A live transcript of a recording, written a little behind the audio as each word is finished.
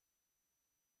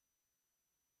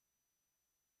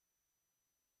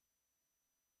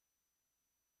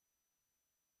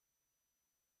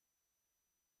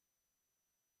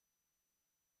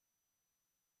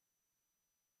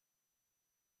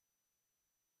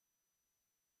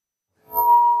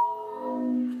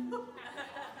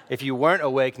If you weren't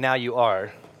awake, now you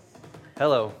are.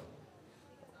 Hello.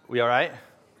 We all right?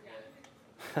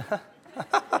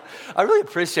 I really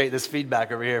appreciate this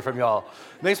feedback over here from y'all.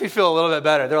 It makes me feel a little bit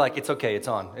better. They're like, it's okay, it's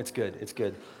on, it's good, it's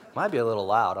good. Might be a little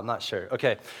loud, I'm not sure.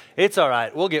 Okay, it's all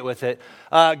right, we'll get with it.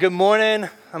 Good morning,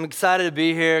 I'm excited to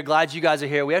be here. Glad you guys are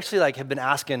here. We actually have been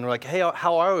asking, we're like, hey,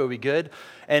 how are we? Are we good?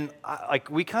 And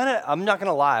I'm not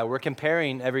gonna lie, we're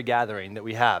comparing every gathering that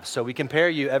we have. So we compare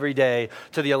you every day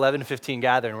to the 11:15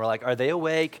 gathering. We're like, are they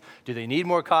awake? Do they need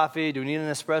more coffee? Do we need an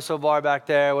espresso bar back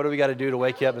there? What do we gotta do to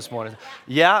wake you up this morning?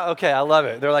 Yeah, okay, I love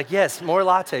it. They're like, yes, more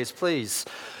lattes, please.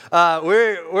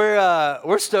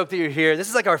 We're stoked that you're here. This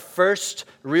is like our first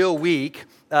real week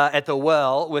at the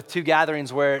Well with two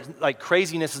gatherings where like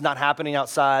craziness is not happening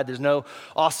outside. There's no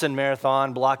Austin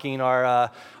Marathon blocking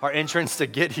our entrance to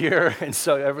get here, and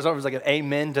so everyone's like an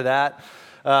amen to that.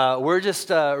 We're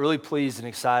just really pleased and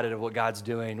excited of what God's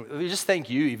doing. We just thank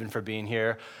you even for being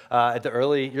here you're the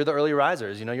early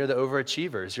risers. You know, you're the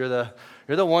overachievers.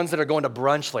 You're the ones that are going to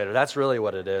brunch later. That's really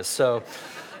what it is. So.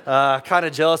 Kind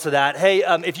of jealous of that. Hey,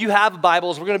 if you have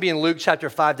Bibles, we're going to be in Luke chapter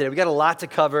 5 today. We got a lot to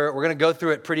cover. We're going to go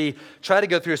through it try to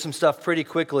go through some stuff pretty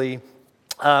quickly.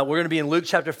 We're going to be in Luke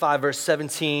chapter 5, verse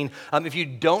 17. If you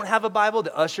don't have a Bible,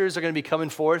 the ushers are going to be coming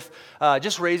forth.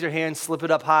 Just raise your hand, slip it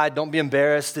up high. Don't be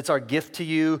embarrassed. It's our gift to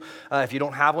you. If you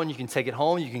don't have one, you can take it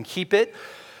home. You can keep it.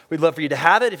 We'd love for you to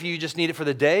have it. If you just need it for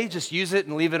the day, just use it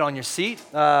and leave it on your seat.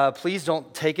 Please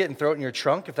don't take it and throw it in your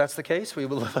trunk if that's the case. We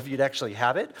would love you to actually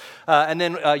have it. And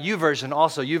then YouVersion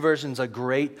also. YouVersion's a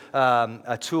great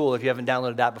a tool if you haven't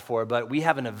downloaded that before. But we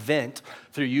have an event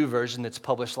through YouVersion that's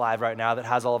published live right now that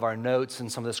has all of our notes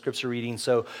and some of the scripture reading.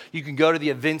 So you can go to the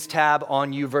events tab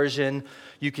on YouVersion.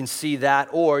 You can see that,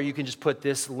 or you can just put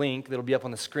this link that'll be up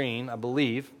on the screen, I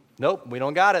believe. Nope, we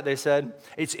don't got it, they said.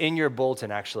 It's in your bulletin,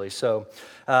 actually. So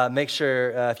make sure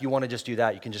if you want to just do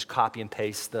that, you can just copy and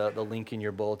paste the link in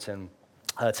your bulletin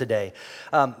today.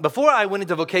 Before I went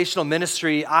into vocational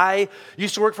ministry, I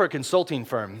used to work for a consulting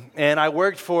firm, and I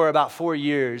worked for about 4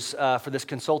 years for this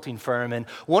consulting firm. And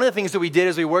one of the things that we did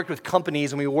is we worked with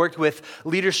companies and we worked with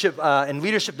leadership and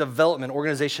leadership development,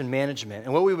 organization management.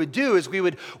 And what we would do is we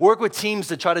would work with teams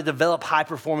to try to develop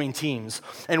high-performing teams.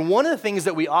 And one of the things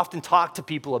that we often talked to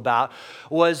people about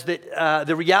was that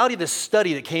the reality of this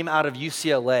study that came out of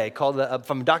UCLA called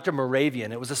from Dr.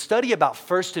 Moravian. It was a study about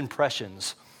first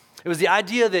impressions. It was the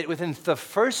idea that within the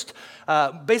first,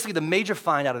 basically the major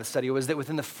find out of the study was that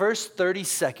within the first 30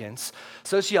 seconds,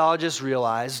 sociologists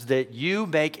realized that you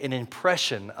make an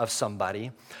impression of somebody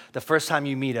the first time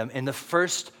you meet them in the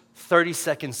first 30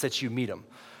 seconds that you meet them.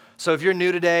 So if you're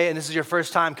new today and this is your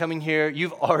first time coming here,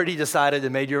 you've already decided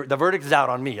the verdict is out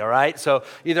on me, all right? So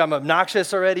either I'm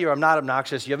obnoxious already or I'm not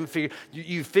obnoxious.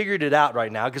 You figured it out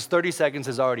right now because 30 seconds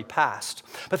has already passed.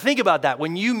 But think about that.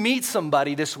 When you meet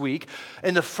somebody this week,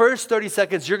 in the first 30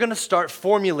 seconds, you're going to start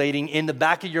formulating in the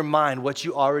back of your mind what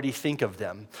you already think of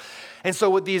them. And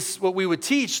so what we would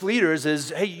teach leaders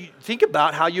is, hey, think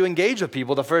about how you engage with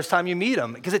people the first time you meet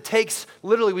them. Because it takes,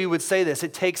 literally we would say this,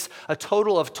 it takes a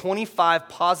total of 25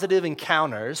 positive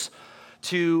encounters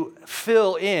to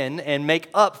fill in and make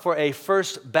up for a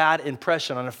first bad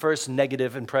impression on a first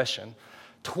negative impression.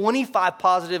 25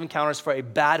 positive encounters for a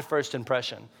bad first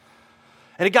impression.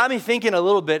 And it got me thinking a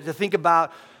little bit to think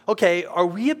about, okay, are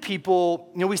we a people,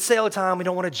 we say all the time we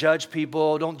don't want to judge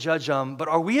people, don't judge them, but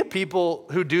are we a people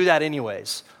who do that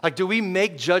anyways? Like, do we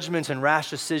make judgments and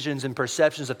rash decisions and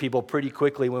perceptions of people pretty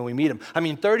quickly when we meet them? I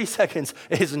mean, 30 seconds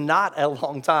is not a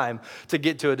long time to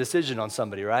get to a decision on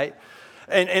somebody, right?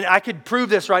 And I could prove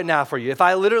this right now for you. If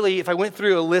I went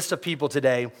through a list of people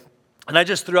today, and I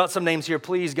just threw out some names here.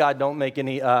 Please, God, don't make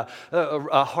any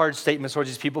hard statements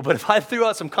towards these people. But if I threw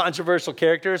out some controversial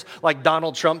characters like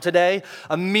Donald Trump today,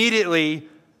 immediately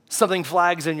something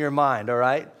flags in your mind, all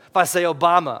right? If I say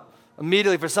Obama,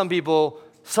 immediately for some people,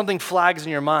 something flags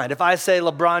in your mind. If I say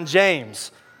LeBron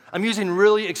James, I'm using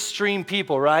really extreme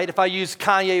people, right? If I use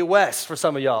Kanye West for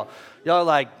some of y'all are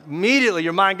like, immediately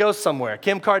your mind goes somewhere.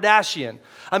 Kim Kardashian.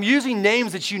 I'm using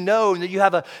names that you know and that you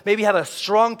maybe have a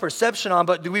strong perception on,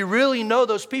 but do we really know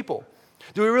those people?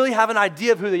 Do we really have an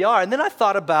idea of who they are? And then I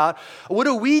thought about, what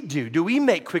do we do? Do we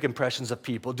make quick impressions of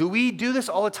people? Do we do this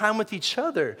all the time with each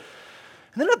other?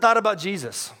 And then I thought about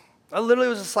Jesus. I literally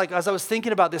was just like, as I was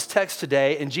thinking about this text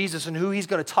today and Jesus and who he's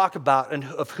going to talk about and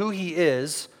of who he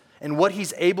is, and what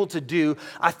he's able to do,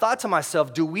 I thought to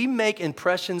myself, do we make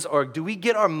impressions or do we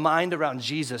get our mind around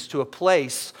Jesus to a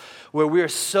place where we are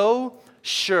so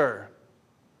sure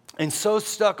and so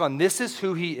stuck on this is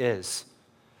who he is,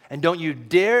 and don't you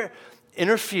dare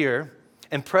interfere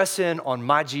and press in on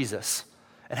my Jesus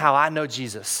and how I know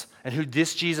Jesus and who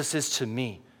this Jesus is to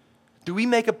me. Do we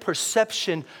make a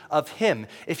perception of him?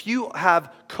 If you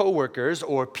have coworkers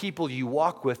or people you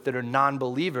walk with that are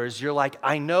non-believers, you're like,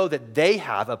 I know that they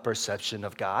have a perception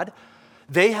of God.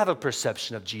 They have a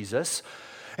perception of Jesus.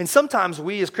 And sometimes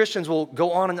we as Christians will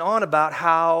go on and on about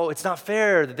how it's not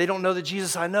fair, that they don't know the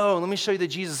Jesus I know. Let me show you the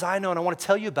Jesus I know, and I want to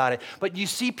tell you about it. But you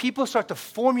see people start to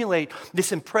formulate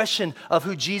this impression of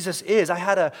who Jesus is. I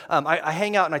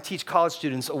hang out and I teach college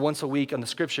students once a week on the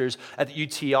scriptures at the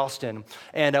UT Austin.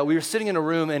 And we were sitting in a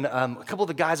room, and a couple of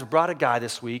the guys brought a guy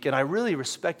this week, and I really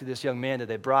respected this young man that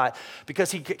they brought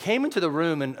because he came into the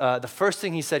room, and the first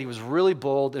thing he said, he was really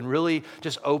bold and really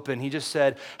just open. He just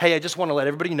said, hey, I just want to let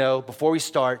everybody know before we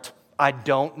start, I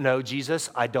don't know Jesus.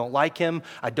 I don't like him.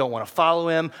 I don't want to follow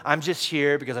him. I'm just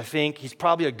here because I think he's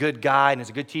probably a good guy and he's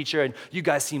a good teacher, and you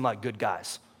guys seem like good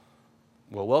guys.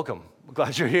 Well, welcome. I'm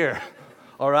glad you're here.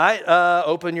 All right,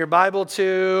 open your Bible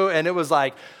too. And it was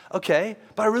like, okay,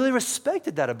 but I really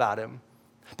respected that about him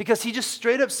because he just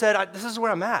straight up said, this is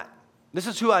where I'm at. This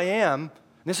is who I am.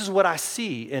 This is what I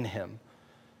see in him.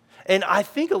 And I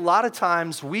think a lot of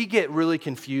times we get really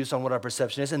confused on what our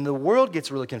perception is, and the world gets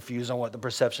really confused on what the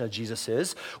perception of Jesus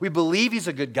is. We believe he's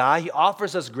a good guy. He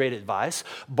offers us great advice.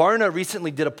 Barna recently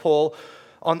did a poll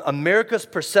on America's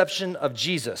perception of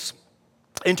Jesus.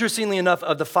 Interestingly enough,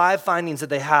 of the 5 findings that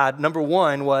they had, number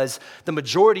 1 was the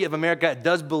majority of America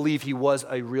does believe he was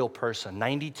a real person.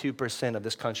 92% of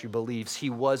this country believes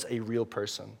he was a real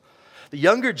person. The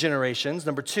younger generations,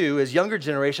 number 2, is younger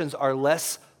generations are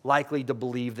less likely to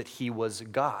believe that he was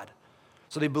God.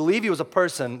 So they believe he was a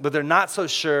person, but they're not so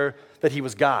sure that he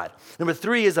was God. Number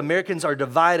 3 is Americans are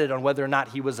divided on whether or not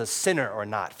he was a sinner or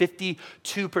not.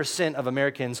 52% of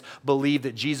Americans believe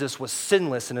that Jesus was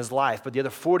sinless in his life, but the other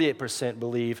 48%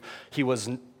 believe he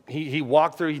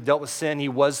walked through, he dealt with sin, he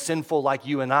was sinful like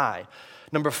you and I.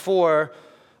 Number 4,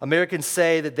 Americans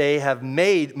say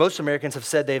that most Americans have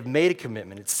said they've made a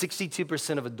commitment. It's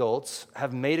 62% of adults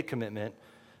have made a commitment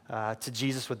to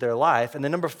Jesus with their life. And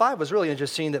then number 5 was really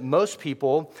interesting, that most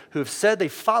people who have said they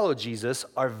follow Jesus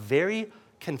are very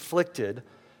conflicted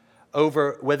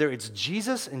over whether it's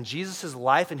Jesus and Jesus'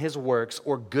 life and his works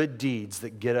or good deeds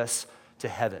that get us to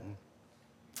heaven.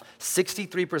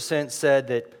 63% said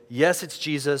that yes, it's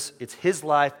Jesus, it's his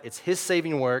life, it's his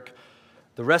saving work.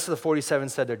 The rest of the 47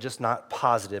 said they're just not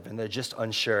positive and they're just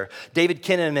unsure. David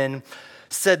Kinnaman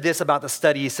said this about the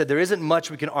study. He said, there isn't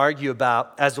much we can argue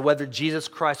about as to whether Jesus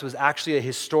Christ was actually a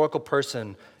historical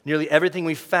person. Nearly everything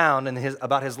we found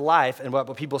about his life and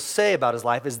what people say about his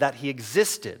life is that he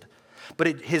existed.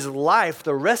 But his life,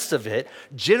 the rest of it,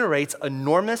 generates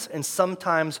enormous and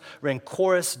sometimes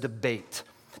rancorous debate.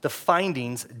 The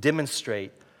findings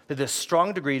demonstrate that the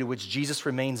strong degree to which Jesus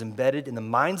remains embedded in the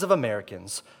minds of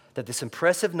Americans, that this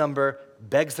impressive number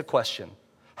begs the question,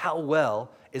 how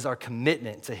well is our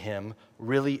commitment to him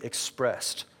really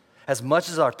expressed? As much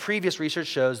as our previous research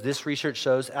shows, this research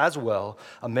shows as well,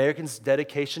 Americans'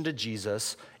 dedication to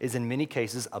Jesus is in many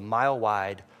cases a mile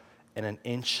wide and an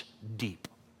inch deep.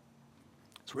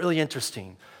 It's really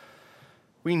interesting.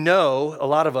 We know, a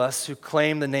lot of us who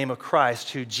claim the name of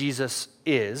Christ, who Jesus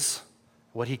is,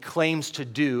 what he claims to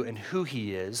do and who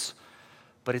he is.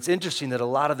 But it's interesting that a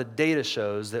lot of the data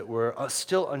shows that we're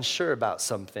still unsure about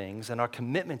some things, and our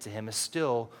commitment to him is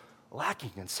still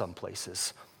lacking in some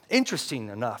places. Interesting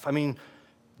enough, I mean,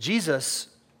 Jesus,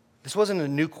 this wasn't a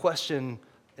new question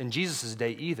in Jesus'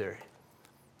 day either.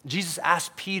 Jesus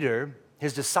asked Peter,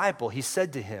 his disciple, he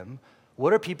said to him,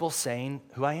 what are people saying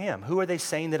who I am? Who are they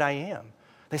saying that I am?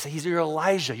 They say, you're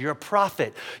Elijah, you're a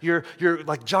prophet, you're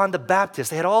like John the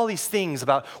Baptist. They had all these things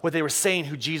about what they were saying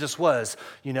who Jesus was,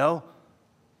 you know?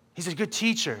 He's a good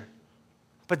teacher.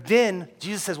 But then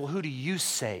Jesus says, well, who do you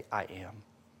say I am?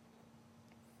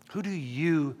 Who do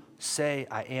you say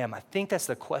I am? I think that's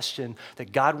the question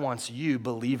that God wants you,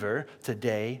 believer,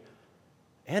 today,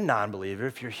 and non-believer,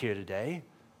 if you're here today,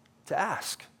 to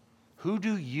ask. Who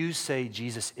do you say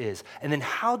Jesus is? And then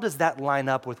how does that line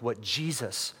up with what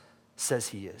Jesus says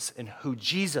he is and who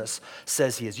Jesus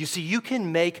says he is? You see, you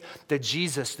can make the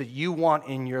Jesus that you want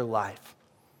in your life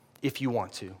if you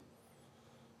want to.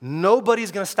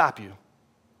 Nobody's going to stop you.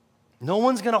 No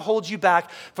one's going to hold you back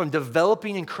from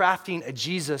developing and crafting a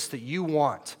Jesus that you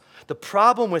want. The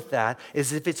problem with that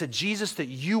is if it's a Jesus that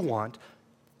you want,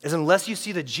 is unless you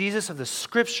see the Jesus of the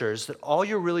scriptures, that all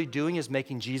you're really doing is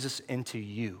making Jesus into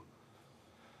you.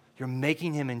 You're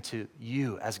making him into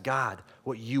you as God,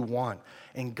 what you want.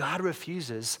 And God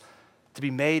refuses to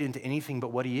be made into anything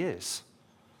but what he is.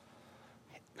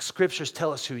 Scriptures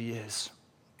tell us who he is.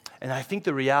 And I think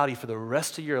the reality for the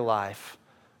rest of your life,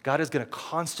 God is going to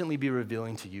constantly be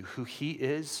revealing to you who he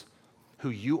is, who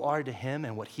you are to him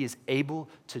and what he is able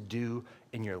to do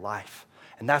in your life.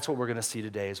 And that's what we're going to see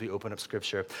today as we open up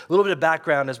Scripture. A little bit of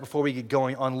background as before we get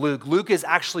going on Luke. Luke is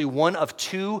actually one of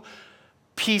two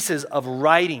pieces of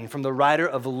writing from the writer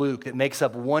of Luke that makes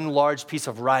up one large piece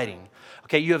of writing.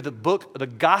 Okay, you have the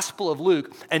Gospel of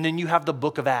Luke, and then you have the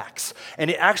book of Acts. And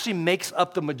it actually makes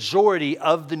up the majority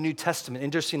of the New Testament,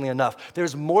 interestingly enough.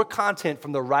 There's more content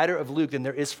from the writer of Luke than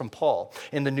there is from Paul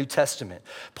in the New Testament.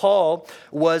 Paul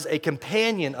was a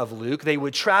companion of Luke. They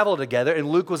would travel together, and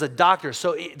Luke was a doctor.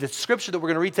 So the scripture that we're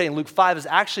going to read today in Luke 5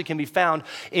 can be found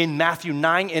in Matthew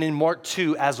 9 and in Mark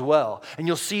 2 as well. And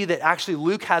you'll see that actually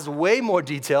Luke has way more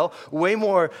detail, way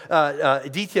more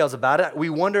details about it. We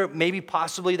wonder maybe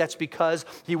possibly that's because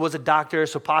he was a doctor,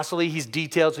 so possibly he's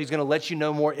detailed, so he's going to let you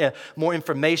know more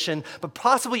information. But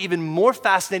possibly even more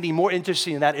fascinating, more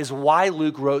interesting than that is why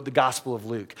Luke wrote the Gospel of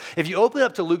Luke. If you open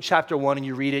up to Luke chapter 1 and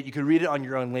you read it, you can read it on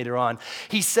your own later on.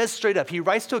 He says straight up, he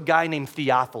writes to a guy named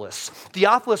Theophilus.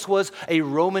 Theophilus was a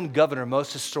Roman governor,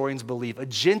 most historians believe, a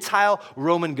Gentile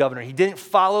Roman governor. He didn't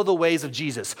follow the ways of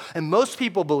Jesus. And most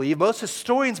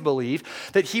historians believe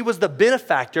that he was the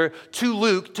benefactor to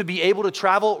Luke to be able to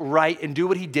travel right and do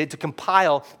what he did to compile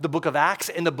the book of Acts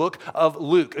and the book of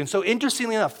Luke. And so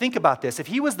interestingly enough, think about this. If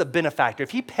he was the benefactor,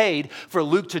 if he paid for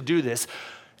Luke to do this,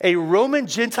 a Roman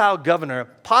Gentile governor,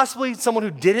 possibly someone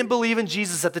who didn't believe in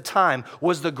Jesus at the time,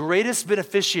 was the greatest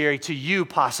beneficiary to you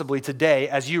possibly today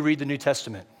as you read the New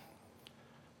Testament.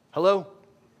 Hello?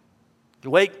 You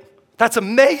awake? That's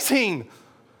amazing.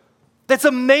 That's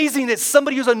amazing that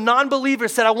somebody who's a non-believer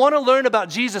said, I want to learn about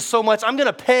Jesus so much, I'm going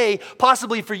to pay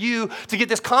possibly for you to get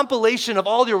this compilation of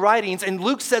all your writings. And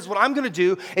Luke says, what I'm going to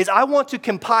do is I want to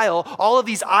compile all of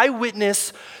these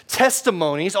eyewitness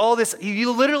testimonies, all this. He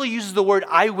literally uses the word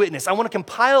eyewitness. I want to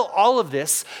compile all of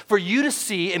this for you to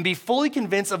see and be fully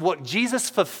convinced of what Jesus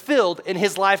fulfilled in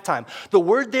his lifetime. The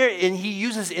word there, and he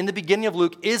uses in the beginning of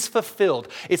Luke, is fulfilled.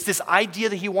 It's this idea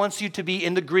that he wants you to be,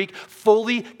 in the Greek,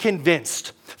 fully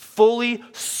convinced, fully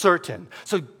certain.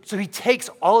 So he takes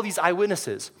all of these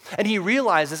eyewitnesses and he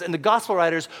realizes, and the gospel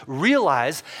writers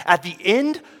realize at the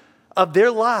end of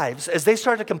their lives, as they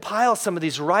start to compile some of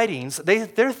these writings,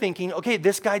 they're thinking, okay,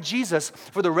 this guy Jesus,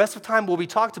 for the rest of time will be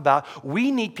talked about,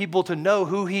 we need people to know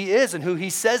who he is and who he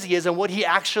says he is and what he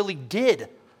actually did.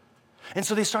 And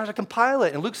so they started to compile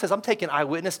it. And Luke says, I'm taking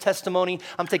eyewitness testimony.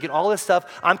 I'm taking all this stuff.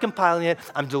 I'm compiling it.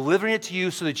 I'm delivering it to you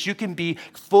so that you can be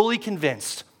fully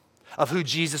convinced of who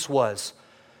Jesus was.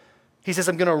 He says,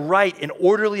 I'm going to write an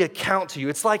orderly account to you.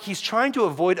 It's like he's trying to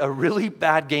avoid a really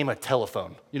bad game of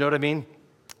telephone. You know what I mean?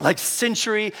 Like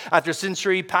century after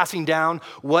century passing down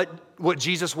what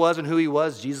Jesus was and who he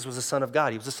was. Jesus was the Son of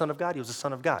God. He was the Son of God. He was the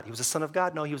Son of God. He was the Son of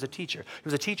God. No, he was a teacher. He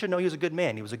was a teacher. No, he was a good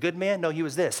man. He was a good man. No, he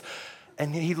was this.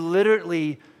 And he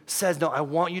literally says, no, I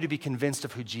want you to be convinced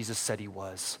of who Jesus said he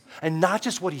was. And not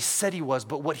just what he said he was,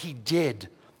 but what he did.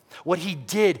 What he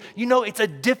did. You know, it's a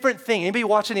different thing. Anybody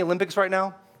watching the Olympics right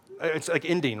now? It's like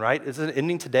ending, right? Is it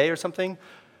ending today or something?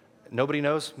 Nobody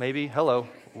knows, maybe? Hello.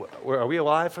 Are we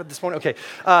alive for this morning? Okay.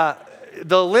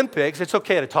 The Olympics, it's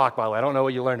okay to talk, by the way. I don't know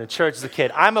what you learned in church as a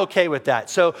kid. I'm okay with that.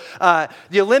 So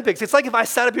the Olympics, it's like if I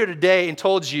sat up here today and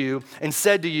told you and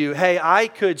said to you, hey, I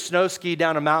could snow ski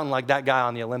down a mountain like that guy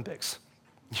on the Olympics.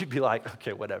 You'd be like,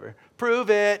 okay, whatever. Prove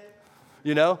it.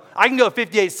 You know? I can go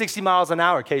 58, 60 miles an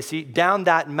hour, Casey, down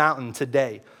that mountain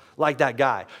today like that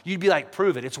guy. You'd be like,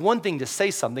 prove it. It's one thing to say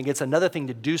something. It's another thing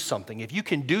to do something. If you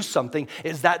can do something,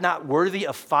 is that not worthy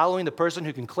of following the person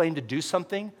who can claim to do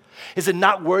something? Is it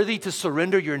not worthy to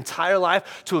surrender your entire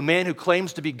life to a man who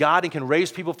claims to be God and can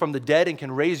raise people from the dead and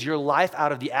can raise your life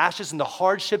out of the ashes and the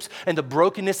hardships and the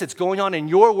brokenness that's going on in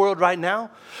your world right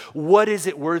now? What is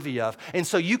it worthy of? And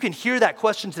so you can hear that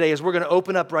question today as we're going to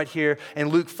open up right here in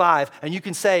Luke 5, and you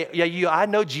can say, I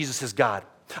know Jesus is God.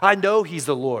 I know he's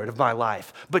the Lord of my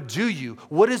life, but do you?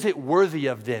 What is it worthy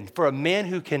of then for a man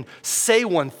who can say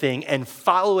one thing and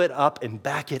follow it up and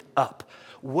back it up?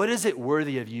 What is it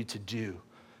worthy of you to do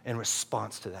in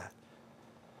response to that?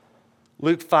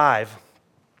 Luke 5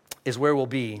 is where we'll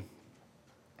be,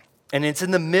 and it's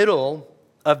in the middle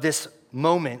of this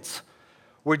moment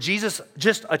where Jesus,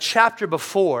 just a chapter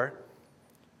before,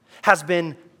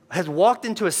 has walked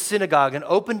into a synagogue and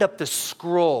opened up the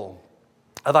scroll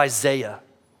of Isaiah.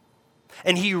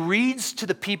 And he reads to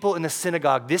the people in the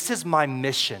synagogue, this is my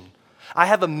mission. I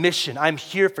have a mission. I'm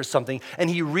here for something. And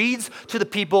he reads to the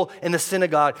people in the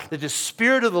synagogue that the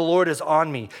Spirit of the Lord is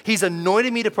on me. He's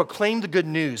anointed me to proclaim the good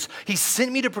news. He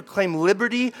sent me to proclaim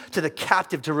liberty to the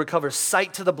captive, to recover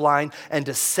sight to the blind, and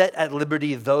to set at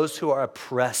liberty those who are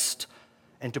oppressed,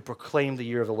 and to proclaim the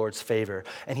year of the Lord's favor.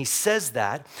 And he says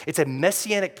that. It's a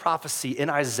messianic prophecy in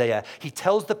Isaiah. He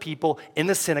tells the people in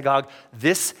the synagogue,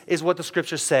 this is what the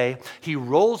scriptures say. He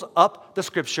rolls up the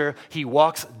scripture. He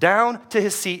walks down to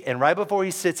his seat, and right before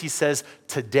he sits, he says,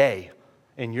 today,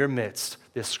 in your midst,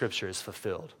 this scripture is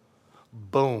fulfilled.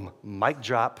 Boom, mic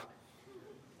drop.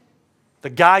 The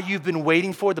guy you've been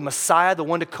waiting for, the Messiah, the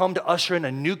one to come to usher in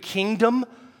a new kingdom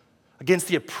against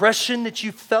the oppression that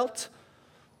you felt,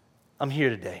 I'm here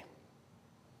today.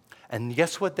 And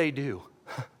guess what they do?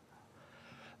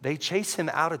 They chase him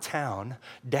out of town,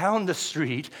 down the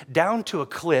street, down to a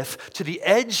cliff, to the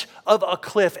edge of a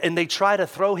cliff, and they try to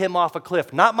throw him off a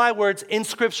cliff. Not my words, in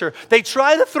Scripture. They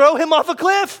try to throw him off a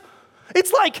cliff.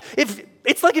 It's like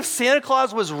if Santa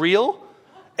Claus was real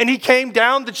and he came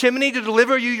down the chimney to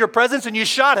deliver you your presents and you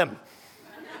shot him.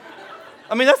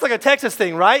 I mean, that's like a Texas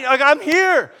thing, right? Like, I'm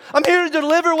here. I'm here to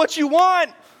deliver what you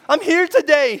want. I'm here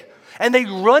today. And they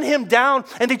run him down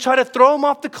and they try to throw him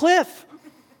off the cliff.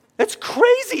 It's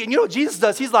crazy. And you know what Jesus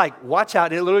does? He's like, watch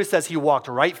out. And it literally says he walked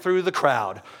right through the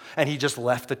crowd and he just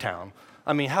left the town.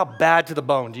 I mean, how bad to the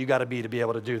bone do you got to be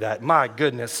able to do that? My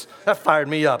goodness, that fired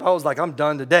me up. I was like, I'm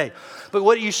done today. But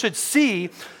what you should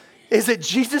see is that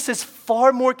Jesus is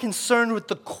far more concerned with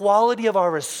the quality of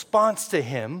our response to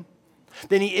him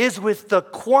than he is with the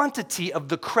quantity of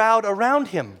the crowd around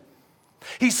him.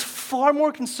 He's far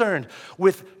more concerned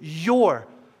with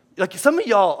like some of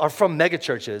y'all are from mega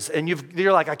churches and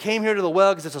you're like, I came here to the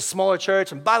Well because it's a smaller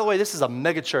church. And by the way, this is a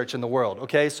mega church in the world,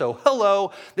 okay? So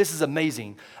hello, this is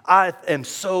amazing. I am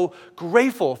so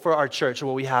grateful for our church and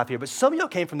what we have here. But some of y'all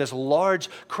came from this large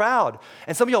crowd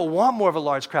and some of y'all want more of a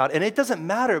large crowd. And it doesn't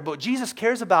matter, but Jesus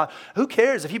cares about, who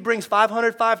cares if he brings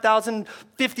 500, 5,000,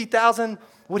 50,000?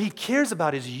 What he cares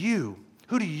about is you.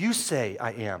 Who do you say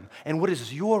I am? And what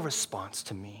is your response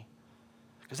to me?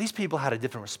 Because these people had a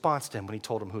different response to him when he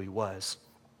told them who he was.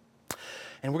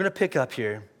 And we're going to pick up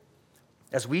here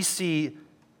as we see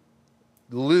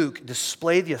Luke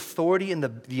display the authority and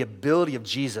the ability of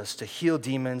Jesus to heal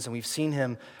demons. And we've seen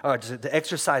him to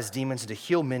exorcise demons and to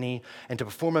heal many and to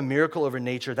perform a miracle over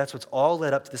nature. That's what's all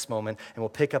led up to this moment. And we'll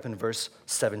pick up in verse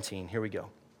 17. Here we go.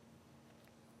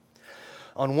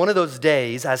 On one of those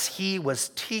days, as he was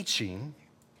teaching,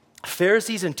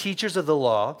 Pharisees and teachers of the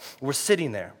law were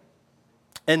sitting there.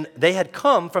 And they had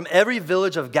come from every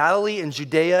village of Galilee and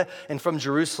Judea and from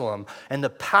Jerusalem. And the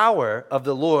power of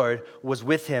the Lord was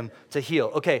with him to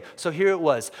heal. Okay, so here it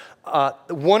was.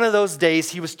 One of those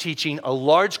days he was teaching. A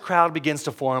large crowd begins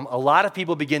to form. A lot of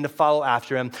people begin to follow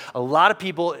after him. A lot of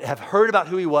people have heard about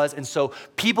who he was. And so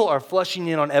people are flushing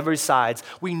in on every side.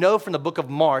 We know from the book of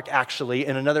Mark, actually,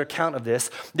 in another account of this,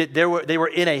 that they were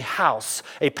in a house,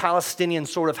 a Palestinian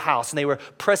sort of house. And they were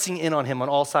pressing in on him on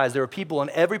all sides. There were people in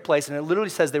every place. And it literally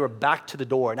says they were back to the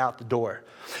door and out the door.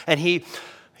 And he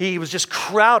was just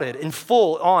crowded and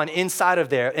full on inside of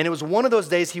there. And it was one of those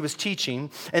days he was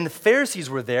teaching, and the Pharisees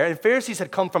were there, and Pharisees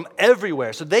had come from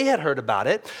everywhere. So they had heard about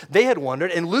it. They had wondered,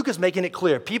 and Luke is making it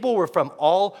clear. People were from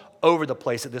all over the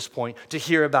place at this point to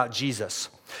hear about Jesus.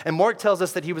 And Mark tells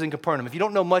us that he was in Capernaum. If you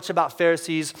don't know much about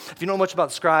Pharisees, if you don't know much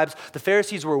about scribes, the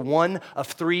Pharisees were one of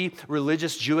three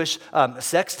religious Jewish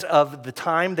sects of the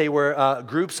time. They were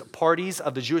groups, parties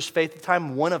of the Jewish faith at the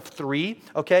time, one of three,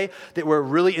 okay, that were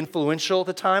really influential at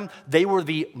the time. They were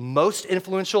the most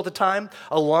influential at the time,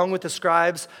 along with the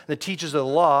scribes, the teachers of the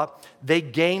law. They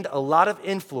gained a lot of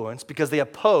influence because they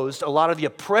opposed a lot of the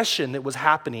oppression that was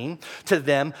happening to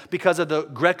them because of the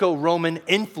Greco-Roman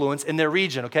influence in their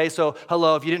region, okay? So,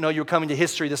 hello, if you didn't know you were coming to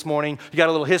history this morning, you got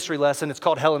a little history lesson. It's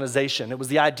called Hellenization. It was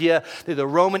the idea that the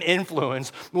Roman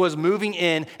influence was moving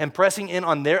in and pressing in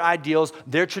on their ideals,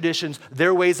 their traditions,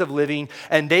 their ways of living,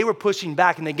 and they were pushing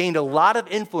back, and they gained a lot of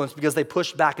influence because they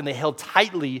pushed back and they held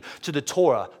tightly to the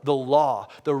Torah, the law,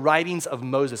 the writings of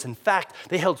Moses. In fact,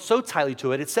 they held so tightly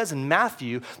to it, it says in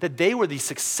Matthew that they were the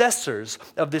successors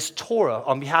of this Torah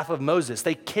on behalf of Moses.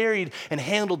 They carried and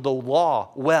handled the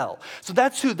law well. So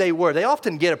that's who they were. They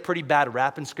often get a pretty bad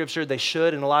rap in Scripture. They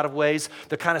should in a lot of ways.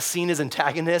 They're kind of seen as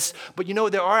antagonists. But you know,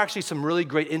 there are actually some really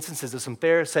great instances of some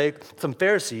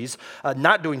Pharisees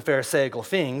not doing Pharisaical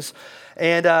things.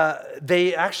 And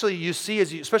they actually, you see,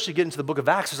 as you especially get into the book of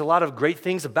Acts, there's a lot of great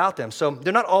things about them. So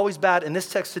they're not always bad. In this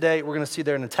text today, we're going to see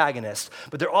they're an antagonist.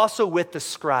 But they're also with the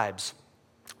scribes.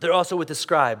 They're also with the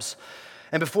scribes.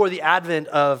 And before the advent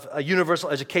of universal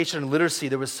education and literacy,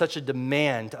 there was such a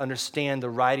demand to understand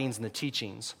the writings and the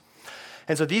teachings.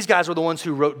 And so these guys were the ones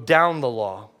who wrote down the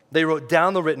law. They wrote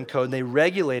down the written code, and they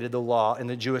regulated the law in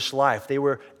the Jewish life. They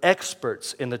were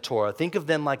experts in the Torah. Think of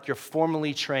them like your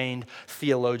formally trained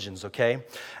theologians, okay?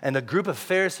 And the group of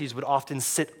Pharisees would often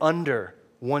sit under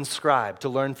one scribe to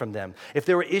learn from them. If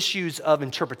there were issues of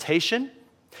interpretation,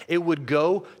 it would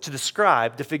go to the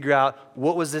scribe to figure out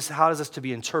how is this to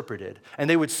be interpreted? And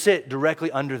they would sit directly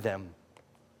under them.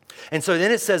 And so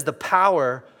then it says the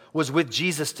power was with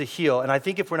Jesus to heal. And I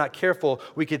think if we're not careful,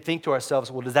 we could think to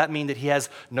ourselves, well, does that mean that he has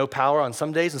no power on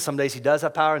some days, and some days he does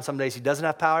have power, and some days he doesn't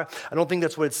have power? I don't think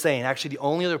that's what it's saying. Actually, the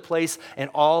only other place in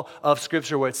all of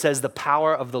Scripture where it says the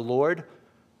power of the Lord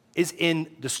is in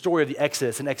the story of the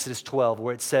Exodus, in Exodus 12,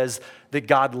 where it says that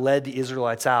God led the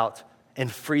Israelites out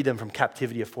and freed them from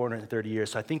captivity of 430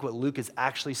 years. So I think what Luke is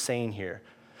actually saying here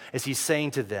is he's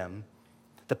saying to them,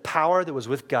 the power that was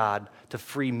with God to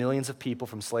free millions of people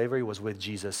from slavery was with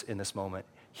Jesus in this moment.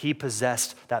 He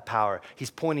possessed that power. He's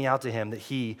pointing out to him that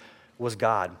he was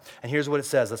God. And here's what it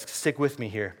says. Let's stick with me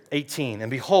here. 18, and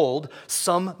behold,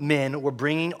 some men were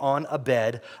bringing on a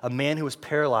bed a man who was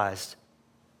paralyzed.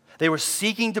 They were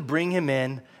seeking to bring him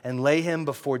in and lay him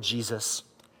before Jesus.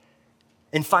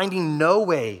 And finding no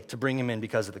way to bring him in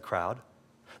because of the crowd,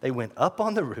 they went up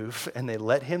on the roof and they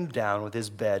let him down with his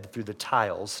bed through the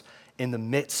tiles in the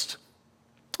midst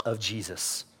of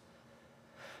Jesus.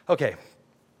 Okay,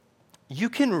 you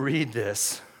can read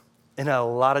this in a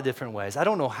lot of different ways. I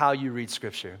don't know how you read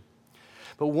Scripture,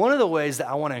 but one of the ways that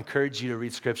I want to encourage you to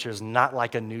read Scripture is not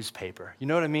like a newspaper. You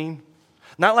know what I mean?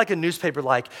 Not like a newspaper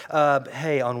like,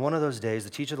 hey, on one of those days, the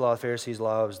teacher of the law, the Pharisees'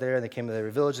 law, was there, and they came to the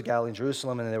village of Galilee in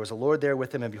Jerusalem, and there was a Lord there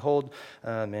with him, and behold,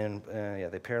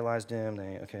 they paralyzed him.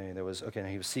 He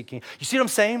was seeking. You see what I'm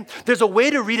saying? There's a way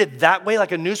to read it that way,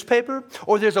 like a newspaper,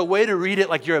 or there's a way to read it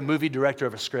like you're a movie director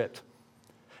of a script.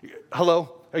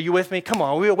 Hello? Are you with me? Come on,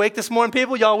 are we awake this morning,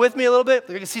 people? Y'all with me a little bit?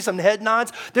 You can see some head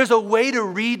nods. There's a way to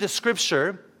read the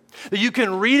Scripture that you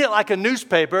can read it like a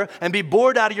newspaper and be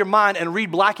bored out of your mind and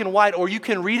read black and white, or you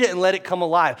can read it and let it come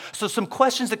alive. So some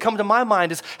questions that come to my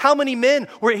mind is, how many men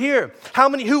were here?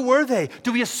 Who were they?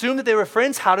 Do we assume that they were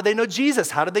friends? How did they know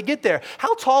Jesus? How did they get there?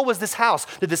 How tall was this house?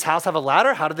 Did this house have a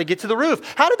ladder? How did they get to the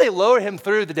roof? How did they lower him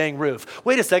through the dang roof?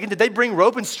 Wait a second, did they bring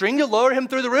rope and string to lower him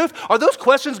through the roof? Are those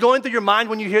questions going through your mind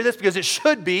when you hear this? Because it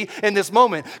should be in this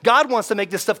moment. God wants to make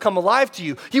this stuff come alive to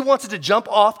you. He wants it to jump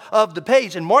off of the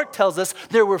page. And Mark tells us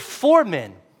there were 4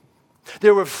 men.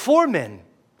 There were 4 men.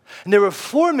 And there were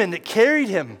 4 men that carried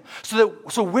him.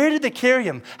 So where did they carry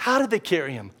him? How did they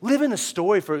carry him? Live in the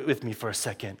story with me for a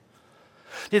second.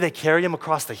 Did they carry him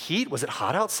across the heat? Was it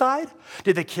hot outside?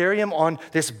 Did they carry him on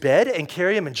this bed and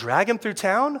carry him and drag him through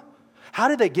town? How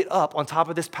did they get up on top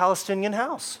of this Palestinian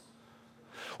house?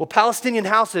 Well, Palestinian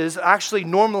houses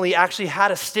normally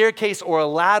had a staircase or a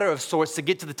ladder of sorts to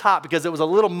get to the top because it was a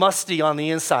little musty on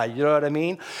the inside, you know what I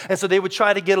mean? And so they would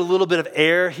try to get a little bit of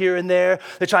air here and there.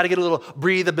 They try to get a little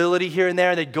breathability here and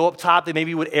there, and they'd go up top. They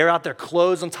maybe would air out their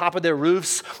clothes on top of their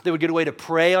roofs. They would get away to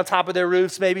pray on top of their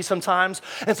roofs maybe sometimes.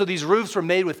 And so these roofs were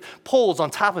made with poles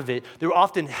on top of it. They were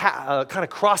often kind of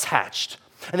cross-hatched.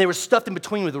 And they were stuffed in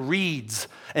between with reeds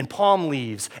and palm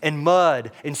leaves and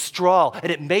mud and straw,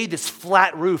 and it made this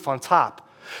flat roof on top.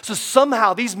 So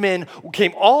somehow these men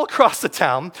came all across the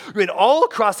town, ran all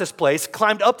across this place,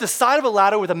 climbed up the side of a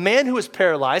ladder with a man who was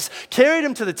paralyzed, carried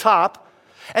him to the top,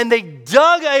 and they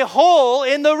dug a hole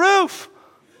in the roof.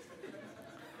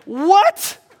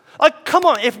 What? Like, come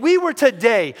on, if we were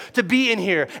today to be in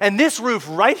here and this roof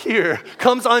right here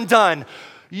comes undone,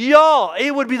 y'all,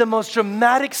 it would be the most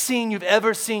dramatic scene you've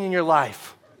ever seen in your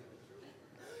life.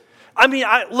 I mean,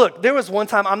 look, there was one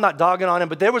time, I'm not dogging on him,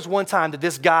 but there was one time that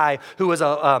this guy who was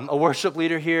a worship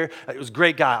leader here, it was a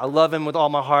great guy. I love him with all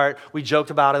my heart. We joked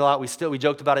about it a lot. We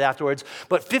joked about it afterwards.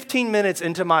 But 15 minutes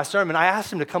into my sermon, I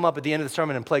asked him to come up at the end of the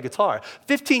sermon and play guitar.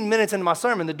 15 minutes into my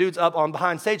sermon, the dude's up on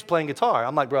behind stage playing guitar.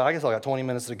 I'm like, bro, I guess I got 20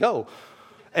 minutes to go.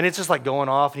 And it's just like going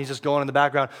off, and he's just going in the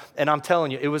background. And I'm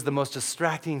telling you, it was the most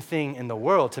distracting thing in the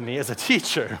world to me as a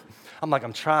teacher. I'm like,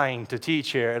 I'm trying to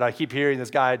teach here, and I keep hearing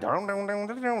this guy.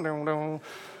 Can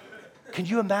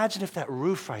you imagine if that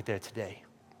roof right there today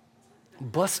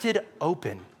busted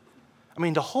open? I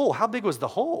mean, the hole, how big was the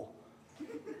hole?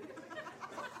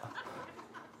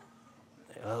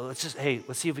 Let's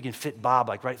see if we can fit Bob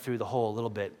like right through the hole a little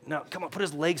bit. No, come on, put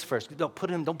his legs first. Don't put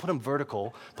him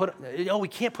vertical. We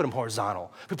can't put him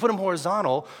horizontal. If we put him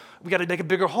horizontal, we got to make a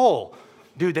bigger hole.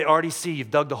 Dude, they already see you've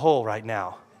dug the hole right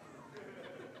now.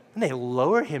 And they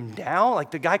lower him down,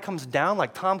 like the guy comes down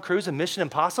like Tom Cruise in Mission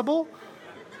Impossible.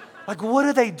 Like, what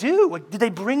do they do? Like, did they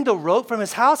bring the rope from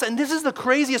his house? And this is the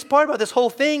craziest part about this whole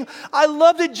thing. I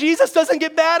love that Jesus doesn't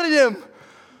get mad at him.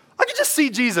 I can just see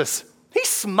Jesus. He's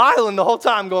smiling the whole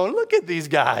time going, look at these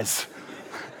guys.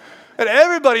 And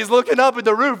everybody's looking up at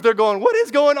the roof. They're going, what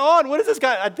is going on? What is this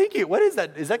guy? What is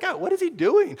that? Is that guy, what is he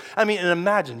doing? I mean, and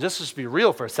imagine, just be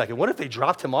real for a second. What if they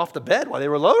dropped him off the bed while they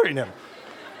were lowering him?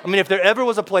 I mean, if there ever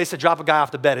was a place to drop a guy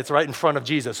off the bed, it's right in front of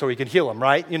Jesus so he could heal him,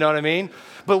 right? You know what I mean?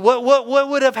 But what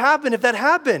would have happened if that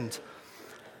happened?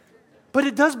 But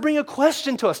it does bring a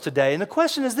question to us today. And the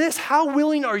question is this: how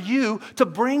willing are you to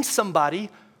bring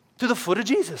somebody to the foot of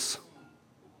Jesus?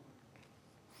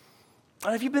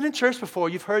 And if you've been in church before,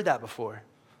 you've heard that before.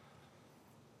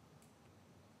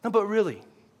 No, but really,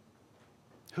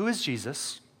 who is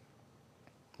Jesus?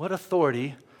 What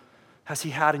authority has he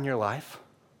had in your life?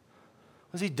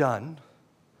 What has he done?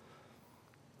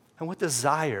 And what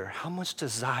desire, how much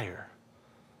desire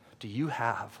do you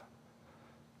have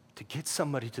to get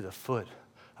somebody to the foot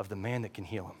of the man that can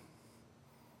heal him?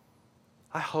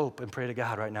 I hope and pray to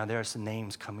God right now there are some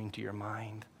names coming to your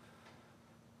mind.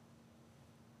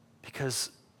 Because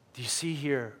do you see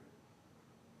here,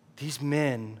 these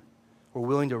men were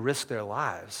willing to risk their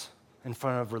lives in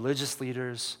front of religious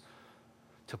leaders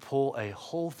to pull a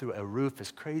hole through a roof, as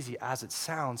crazy as it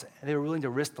sounds. And they were willing to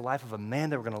risk the life of a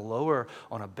man they were going to lower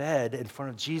on a bed in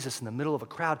front of Jesus in the middle of a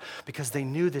crowd because they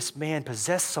knew this man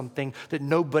possessed something that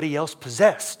nobody else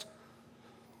possessed.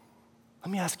 Let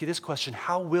me ask you this question: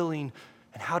 how willing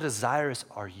and how desirous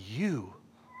are you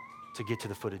to get to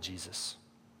the foot of Jesus?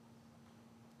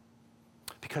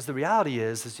 Because the reality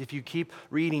is if you keep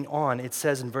reading on, it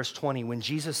says in verse 20, when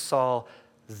Jesus saw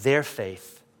their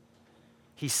faith,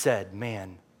 he said,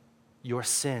 man, your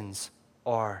sins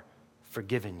are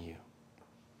forgiven you.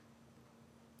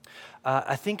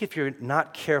 I think if you're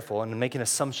not careful and make an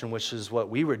assumption, which is what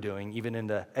we were doing, even in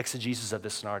the exegesis of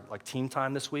this in our team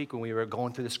time this week when we were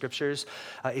going through the scriptures,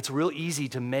 it's real easy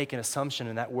to make an assumption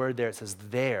in that word there. It says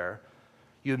there.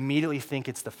 You immediately think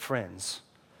it's the friends.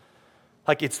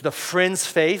 Like it's the friends'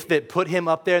 faith that put him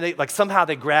up there. Somehow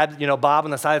they grabbed, Bob on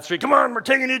the side of the street. Come on, we're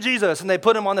taking you to Jesus. And they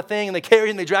put him on the thing and they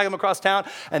carried him, they dragged him across town.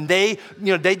 And they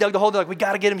dug the hole. They're like, we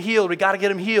got to get him healed. We got to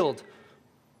get him healed.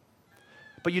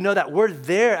 But that word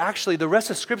there, actually, the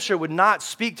rest of Scripture would not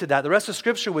speak to that. The rest of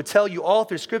Scripture would tell you all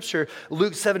through Scripture,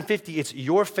 Luke 7:50, it's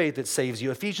your faith that saves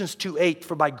you. Ephesians 2:8,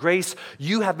 for by grace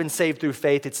you have been saved through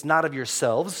faith. It's not of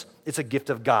yourselves. It's a gift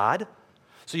of God.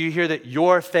 So you hear that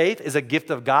your faith is a gift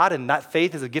of God, and that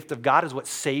faith is a gift of God is what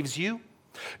saves you.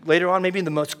 Later on, maybe in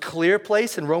the most clear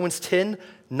place, in Romans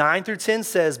 10:9-10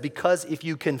 says, because if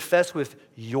you confess with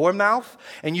your mouth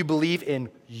and you believe in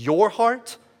your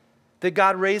heart that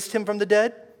God raised him from the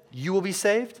dead, you will be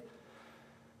saved.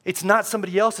 It's not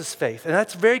somebody else's faith. And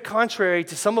that's very contrary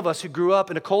to some of us who grew up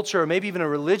in a culture or maybe even a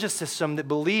religious system that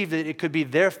believed that it could be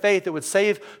their faith that would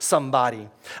save somebody.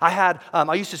 I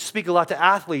used to speak a lot to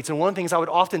athletes, and one of the things I would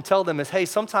often tell them is, hey,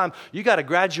 sometime you got to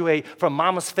graduate from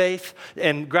mama's faith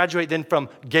and graduate then from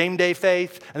game day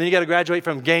faith, and then you got to graduate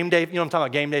from game day, I'm talking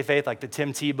about game day faith, like the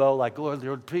Tim Tebow, like,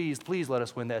 Lord, please let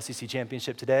us win the SEC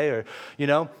championship today, or,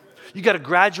 You got to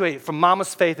graduate from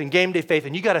mama's faith and game day faith,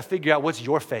 and you got to figure out what's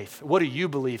your faith. What do you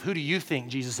believe? Who do you think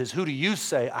Jesus is? Who do you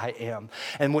say I am?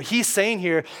 And what he's saying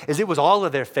here is it was all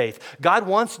of their faith. God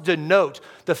wants to denote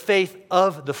the faith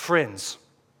of the friends.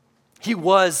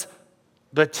 His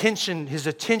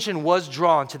attention was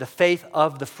drawn to the faith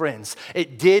of the friends.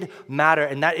 It did matter,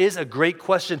 and that is a great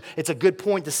question. It's a good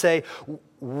point to say,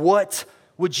 what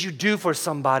would you do for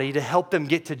somebody to help them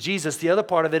get to Jesus? The other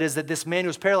part of it is that this man who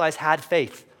was paralyzed had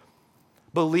faith.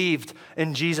 Believed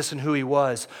in Jesus and who he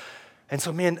was. And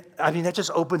so, that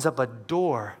just opens up a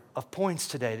door of points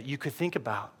today that you could think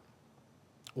about.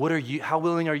 How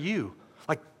willing are you?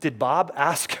 Did Bob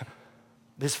ask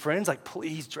his friends,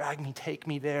 please drag me, take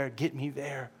me there, get me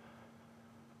there?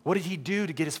 What did he do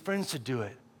to get his friends to do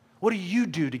it? What do you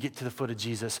do to get to the foot of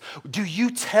Jesus? Do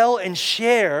you tell and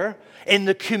share in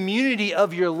the community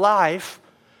of your life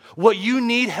what you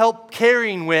need help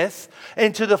carrying with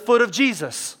into the foot of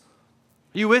Jesus?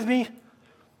 Are you with me?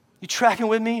 You tracking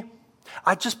with me?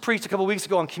 I just preached a couple weeks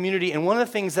ago on community, and one of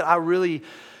the things that I really,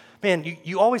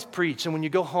 you always preach, and when you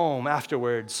go home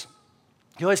afterwards,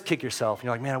 you always kick yourself, and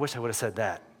you're like, I wish I would have said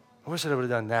that. I wish I would have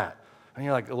done that. And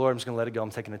you're like, Lord, I'm just going to let it go.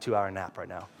 I'm taking a 2-hour nap right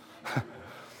now.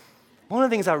 One of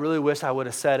the things I really wish I would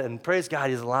have said, and praise God,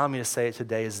 he's allowing me to say it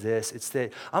today, is this. It's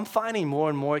that I'm finding more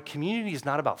and more community is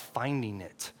not about finding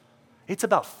it. It's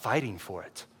about fighting for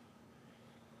it.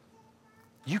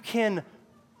 You can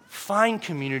find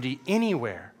community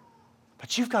anywhere,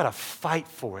 but you've got to fight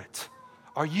for it.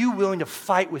 Are you willing to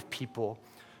fight with people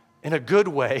in a good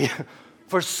way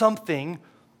for something?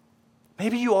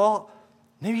 Maybe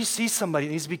you see somebody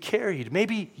that needs to be carried.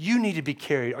 Maybe you need to be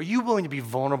carried. Are you willing to be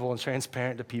vulnerable and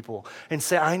transparent to people and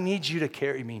say, I need you to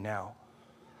carry me now?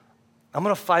 I'm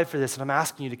going to fight for this, and I'm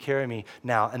asking you to carry me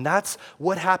now. And that's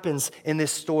what happens in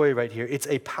this story right here. It's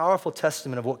a powerful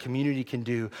testament of what community can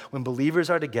do when believers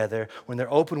are together, when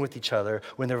they're open with each other,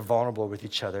 when they're vulnerable with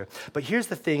each other. But here's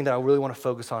the thing that I really want to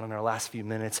focus on in our last few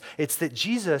minutes. It's that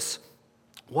Jesus,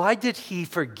 why did he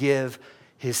forgive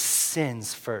his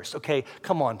sins first? Okay,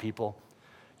 come on, people.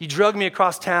 You drug me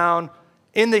across town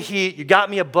in the heat. You got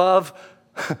me above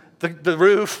the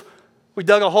roof. We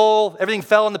dug a hole, everything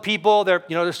fell on the people.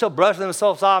 They're still brushing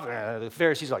themselves off. The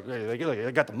Pharisees are like,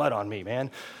 they got the mud on me, man.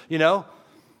 And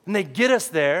they get us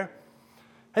there.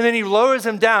 And then he lowers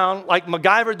him down, like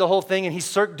MacGyvered the whole thing, and he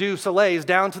Cirque du Soleil's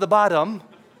down to the bottom.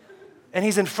 And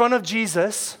he's in front of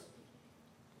Jesus.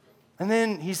 And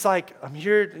then he's like, I'm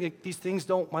here, these things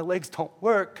my legs don't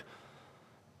work.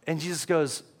 And Jesus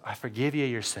goes, I forgive you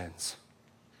your sins.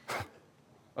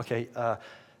 Okay,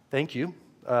 thank you,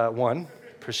 one.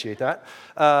 Appreciate that.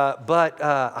 But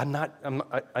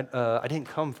I didn't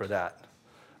come for that.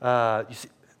 You see,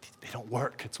 they don't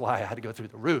work. It's why I had to go through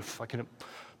the roof. I couldn't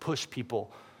push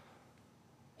people.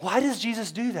 Why does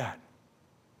Jesus do that?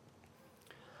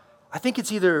 I think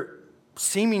it's either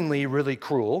seemingly really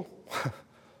cruel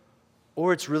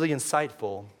or it's really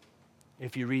insightful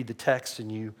if you read the text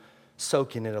and you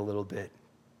soak in it a little bit.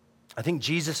 I think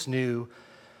Jesus knew,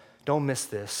 don't miss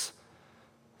this,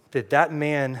 that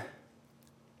man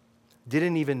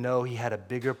didn't even know he had a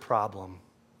bigger problem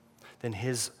than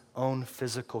his own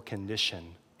physical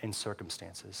condition and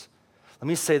circumstances. Let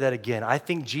me say that again. I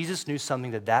think Jesus knew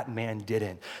something that man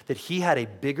didn't, that he had a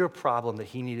bigger problem that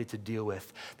he needed to deal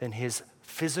with than his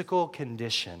physical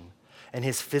condition and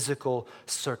his physical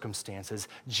circumstances.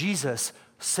 Jesus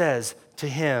says to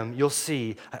him, you'll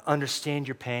see, I understand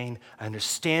your pain, I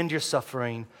understand your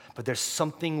suffering, but there's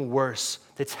something worse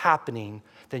that's happening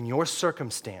than your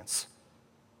circumstance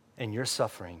and your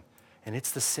suffering, and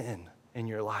it's the sin in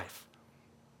your life.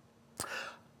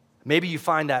 Maybe you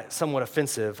find that somewhat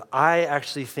offensive. I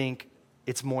actually think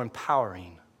it's more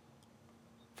empowering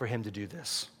for him to do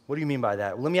this. What do you mean by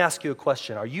that? Well, let me ask you a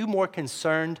question. Are you more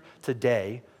concerned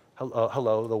today,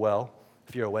 hello, the well,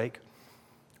 if you're awake,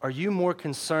 are you more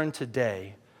concerned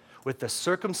today with the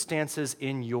circumstances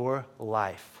in your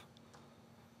life,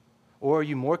 or are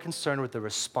you more concerned with the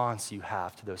response you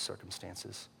have to those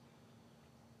circumstances?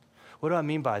 What do I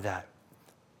mean by that?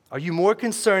 Are you more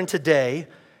concerned today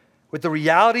with the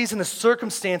realities and the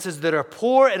circumstances that are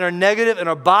poor and are negative and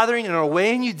are bothering and are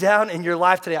weighing you down in your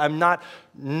life today? I'm not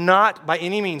by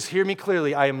any means, hear me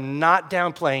clearly, I am not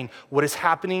downplaying what is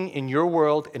happening in your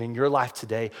world and in your life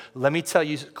today. Let me tell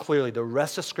you clearly, the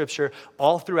rest of Scripture,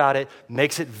 all throughout it,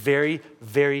 makes it very,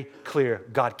 very clear.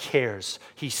 God cares.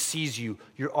 He sees you.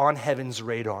 You're on heaven's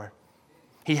radar.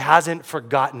 He hasn't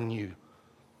forgotten you.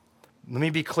 Let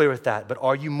me be clear with that. But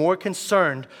are you more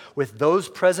concerned with those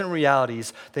present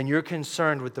realities than you're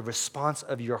concerned with the response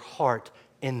of your heart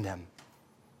in them?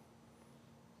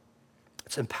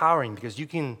 It's empowering because you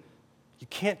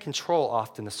can't control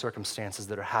often the circumstances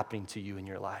that are happening to you in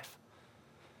your life.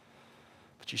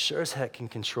 But you sure as heck can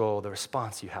control the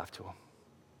response you have to them.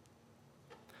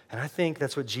 And I think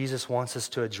that's what Jesus wants us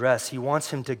to address. He wants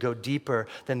him to go deeper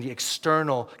than the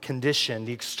external condition,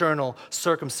 the external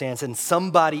circumstance. And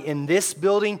somebody in this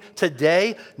building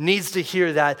today needs to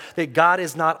hear that God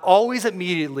is not always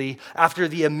immediately after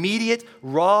the immediate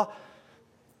raw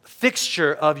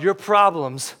fixture of your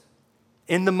problems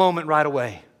in the moment right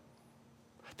away.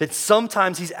 That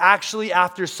sometimes he's actually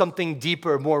after something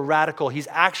deeper, more radical. He's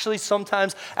actually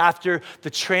sometimes after the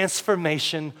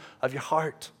transformation of your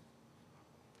heart.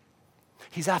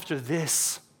 He's after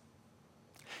this.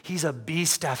 He's a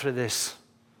beast after this.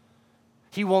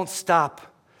 He won't stop.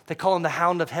 They call him the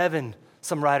Hound of Heaven,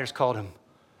 some writers called him.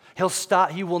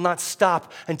 He will not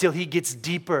stop until he gets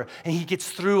deeper and he gets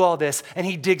through all this and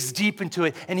he digs deep into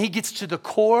it and he gets to the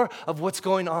core of what's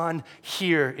going on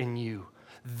here in you.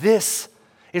 This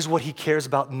is what he cares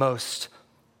about most.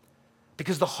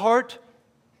 Because the heart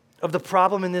of the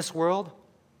problem in this world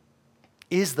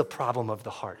is the problem of the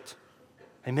heart.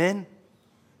 Amen?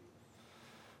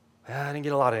 I didn't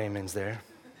get a lot of amens there.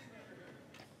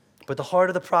 But the heart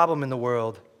of the problem in the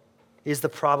world is the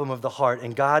problem of the heart.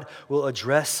 And God will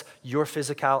address your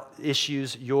physical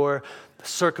issues, your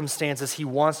circumstances. He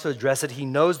wants to address it. He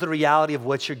knows the reality of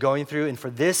what you're going through. And for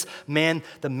this man,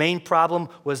 the main problem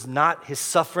was not his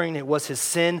suffering, it was his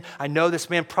sin. I know this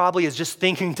man probably is just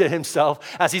thinking to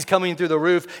himself as he's coming through the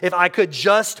roof, if I could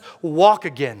just walk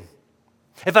again.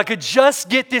 If I could just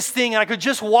get this thing and I could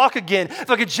just walk again, if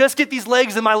I could just get these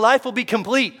legs, then my life will be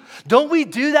complete. Don't we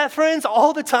do that, friends,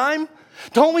 all the time?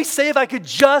 Don't we say, if I could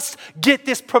just get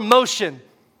this promotion,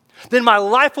 then my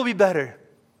life will be better?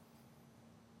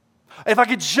 If I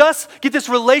could just get this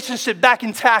relationship back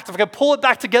intact, if I could pull it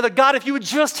back together, God, if you would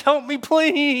just help me,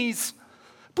 please,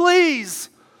 please.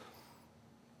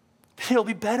 It'll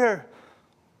be better.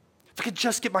 If I could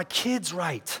just get my kids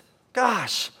right.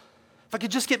 Gosh, if I could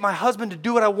just get my husband to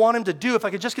do what I want him to do, if I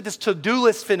could just get this to-do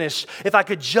list finished, if I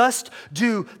could just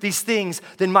do these things,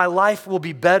 then my life will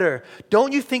be better.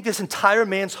 Don't you think this entire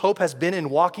man's hope has been in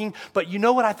walking? But you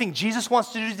know what I think Jesus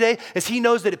wants to do today? Is he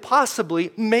knows that it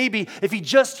possibly, maybe, if he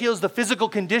just heals the physical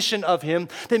condition of him,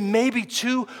 then maybe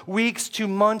 2 weeks, 2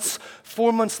 months,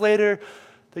 4 months later,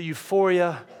 the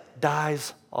euphoria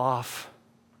dies off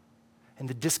and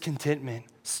the discontentment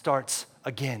starts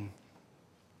again.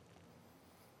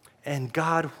 And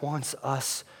God wants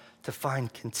us to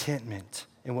find contentment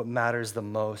in what matters the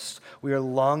most. We are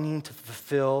longing to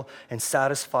fulfill and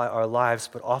satisfy our lives,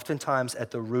 but oftentimes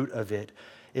at the root of it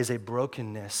is a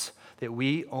brokenness that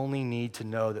we only need to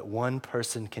know that one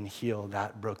person can heal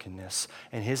that brokenness,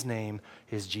 and his name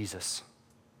is Jesus.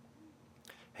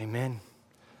 Amen.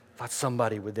 Thought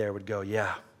somebody would go,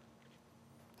 yeah.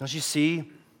 Don't you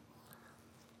see?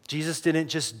 Jesus didn't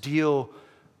just deal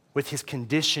with his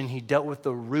condition, he dealt with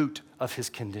the root of his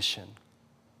condition.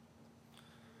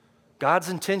 God's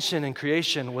intention in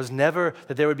creation was never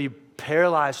that there would be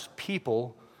paralyzed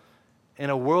people in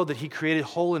a world that he created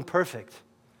whole and perfect.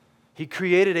 He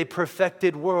created a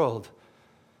perfected world.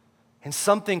 And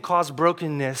something caused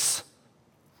brokenness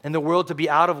and the world to be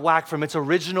out of whack from its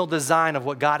original design of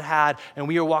what God had, and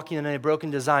we are walking in a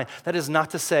broken design. That is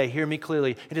not to say, hear me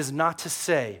clearly, it is not to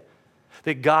say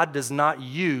that God does not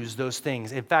use those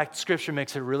things. In fact, Scripture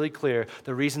makes it really clear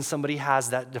the reason somebody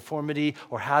has that deformity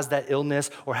or has that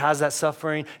illness or has that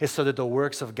suffering is so that the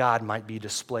works of God might be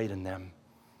displayed in them.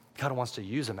 God wants to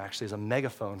use them actually as a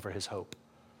megaphone for his hope.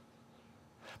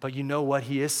 But you know what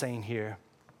he is saying here?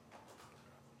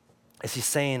 Is he's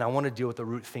saying, I want to deal with the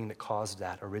root thing that caused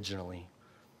that originally.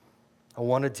 I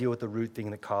want to deal with the root thing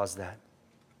that caused that.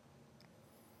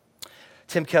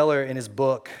 Tim Keller, in his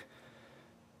book,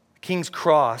 King's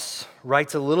Cross,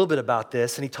 writes a little bit about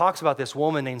this, and he talks about this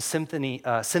woman named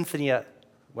Cynthia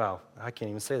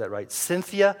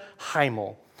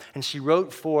Heimel. And she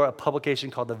wrote for a publication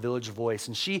called The Village Voice.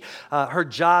 And her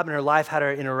job and her life had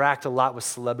her interact a lot with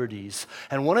celebrities.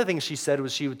 And one of the things she said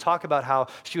was she would talk about how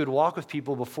she would walk with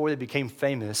people before they became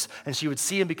famous, and she would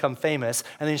see them become famous,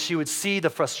 and then she would see the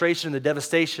frustration and the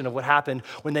devastation of what happened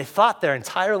when they thought their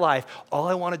entire life, all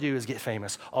I want to do is get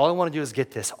famous. All I want to do is get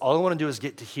this. All I want to do is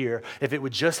get to here. If it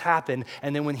would just happen.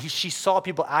 And then when she saw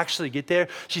people actually get there,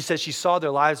 she said she saw their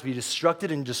lives be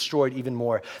destructed and destroyed even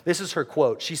more. This is her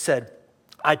quote. She said,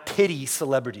 I pity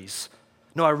celebrities.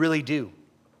 No, I really do.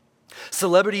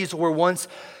 Celebrities were once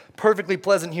perfectly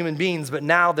pleasant human beings, but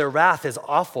now their wrath is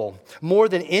awful. More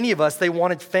than any of us, they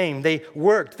wanted fame. They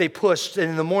worked, they pushed, and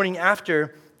in the morning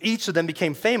after each of them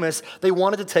became famous, they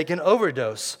wanted to take an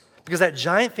overdose. Because that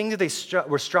giant thing that they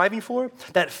were striving for,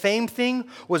 that fame thing,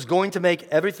 was going to make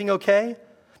everything okay,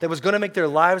 that was going to make their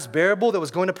lives bearable, that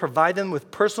was going to provide them with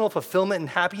personal fulfillment and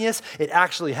happiness. It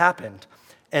actually happened,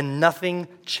 and nothing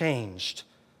changed.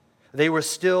 They were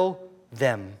still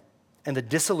them, and the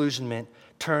disillusionment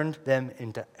turned them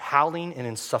into howling and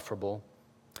insufferable.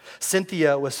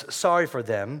 Cynthia was sorry for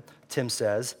them, Tim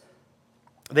says.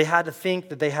 They had to think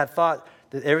that they had thought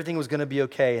that everything was going to be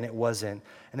okay, and it wasn't.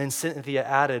 And then Cynthia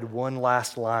added one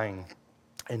last line,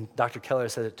 and Dr. Keller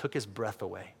said it took his breath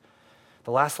away.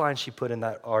 The last line she put in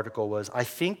that article was, I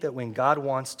think that when God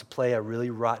wants to play a really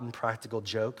rotten practical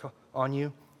joke on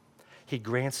you, he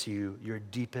grants you your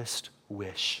deepest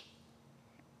wish.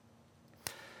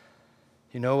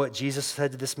 You know what Jesus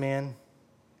said to this man?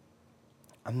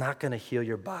 I'm not going to heal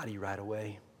your body right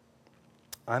away.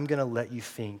 I'm going to let you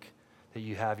think that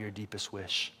you have your deepest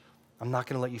wish. I'm not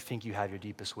going to let you think you have your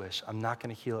deepest wish. I'm not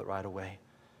going to heal it right away.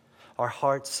 Our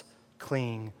hearts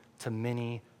cling to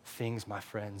many things, my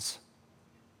friends.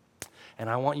 And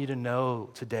I want you to know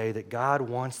today that God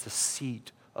wants the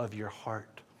seat of your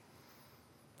heart.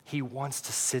 He wants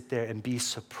to sit there and be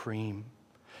supreme.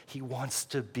 He wants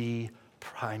to be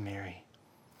primary.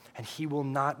 And he will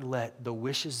not let the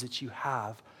wishes that you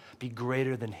have be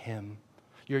greater than him.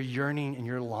 Your yearning and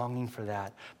your longing for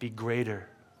that be greater.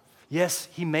 Yes,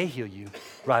 he may heal you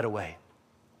right away.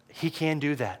 He can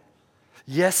do that.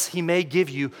 Yes, he may give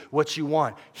you what you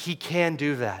want. He can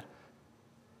do that.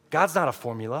 God's not a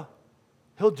formula.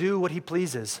 He'll do what he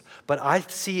pleases. But I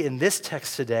see in this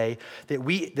text today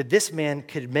that this man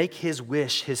could make his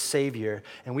wish his savior.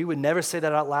 And we would never say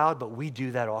that out loud, but we do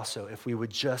that also if we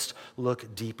would just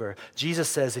look deeper. Jesus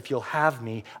says, if you'll have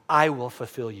me, I will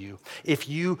fulfill you. If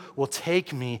you will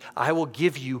take me, I will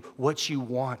give you what you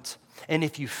want. And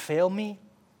if you fail me,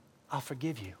 I'll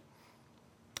forgive you.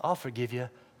 I'll forgive you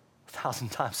 1,000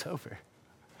 times over,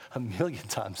 1,000,000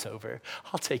 times over.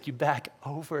 I'll take you back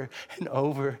over and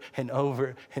over and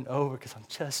over and over because I'm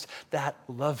just that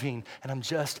loving and I'm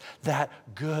just that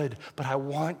good. But I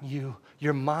want you.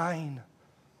 You're mine.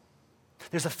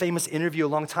 There's a famous interview a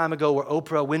long time ago where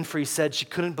Oprah Winfrey said she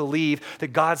couldn't believe that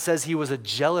God says he was a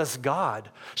jealous God.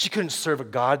 She couldn't serve a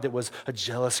God that was a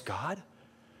jealous God.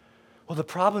 Well, the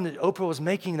problem that Oprah was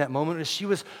making in that moment is she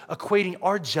was equating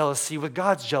our jealousy with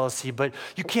God's jealousy, but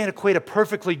you can't equate a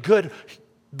perfectly good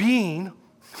being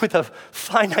with a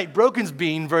finite, broken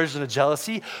being version of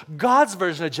jealousy. God's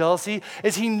version of jealousy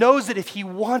is he knows that if he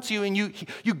wants you and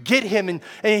you get him and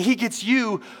he gets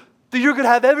you, that you're going to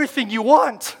have everything you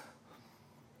want.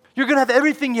 You're going to have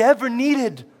everything you ever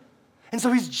needed. And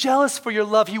so he's jealous for your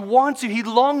love. He wants you. He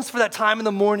longs for that time in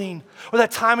the morning or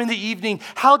that time in the evening.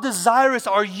 How desirous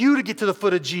are you to get to the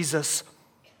foot of Jesus?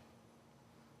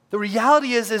 The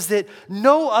reality is that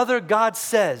no other God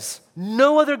says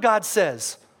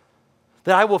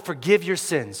that I will forgive your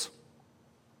sins,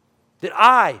 that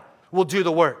I will do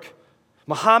the work.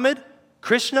 Muhammad,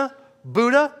 Krishna,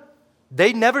 Buddha,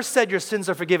 they never said your sins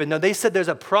are forgiven. No, they said there's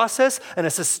a process and a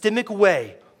systemic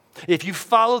way. If you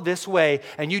follow this way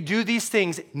and you do these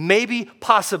things, maybe,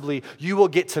 possibly, you will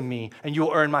get to me and you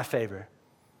will earn my favor.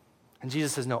 And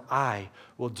Jesus says, no, I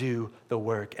will do the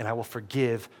work and I will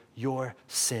forgive your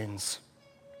sins.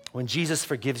 When Jesus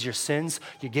forgives your sins,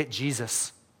 you get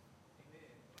Jesus.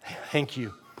 Thank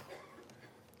you.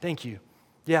 Thank you.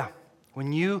 Yeah,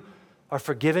 when you are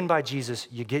forgiven by Jesus,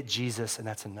 you get Jesus and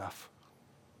that's enough.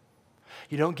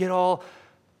 You don't get all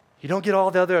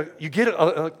the other,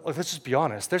 let's just be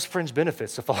honest, there's fringe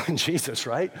benefits to following Jesus,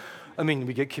 right? I mean,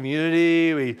 we get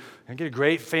community, we get a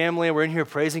great family, we're in here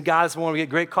praising God this morning, we get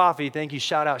great coffee. Thank you,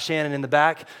 shout out Shannon in the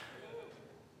back.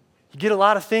 You get a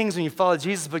lot of things when you follow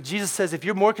Jesus, but Jesus says if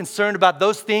you're more concerned about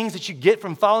those things that you get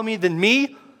from following me than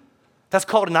me, that's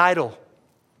called an idol.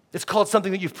 It's called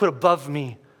something that you've put above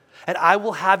me. And I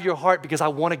will have your heart because I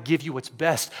want to give you what's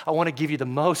best. I want to give you the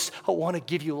most. I want to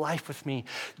give you life with me.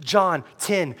 John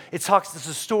 10, it's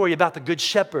a story about the good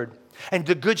shepherd. And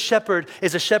the good shepherd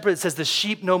is a shepherd that says, the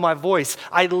sheep know my voice.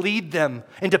 I lead them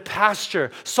into pasture.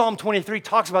 Psalm 23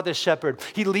 talks about this shepherd.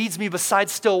 He leads me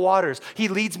beside still waters. He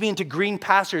leads me into green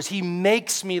pastures. He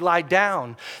makes me lie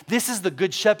down. This is the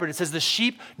good shepherd. It says, the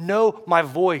sheep know my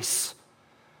voice.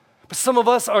 But some of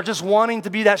us are just wanting to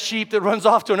be that sheep that runs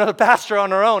off to another pasture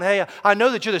on our own. Hey, I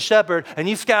know that you're the shepherd and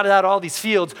you scouted out all these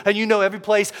fields and you know every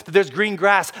place that there's green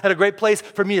grass and a great place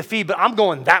for me to feed, but I'm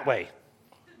going that way.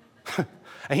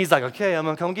 And he's like, okay, I'm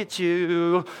going to come get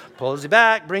you. Pulls you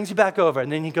back, brings you back over.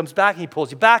 And then he comes back and he pulls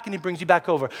you back and he brings you back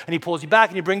over. And he pulls you back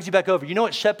and he brings you back over. You know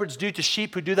what shepherds do to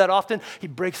sheep who do that often? He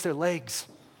breaks their legs.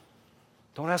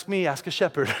 Don't ask me, ask a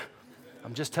shepherd.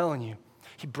 I'm just telling you.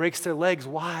 He breaks their legs.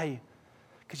 Why?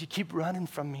 Because you keep running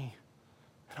from me,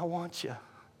 and I want you.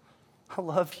 I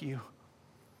love you.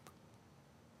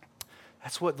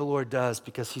 That's what the Lord does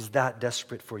because he's that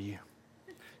desperate for you.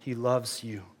 He loves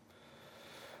you.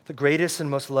 The greatest and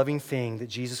most loving thing that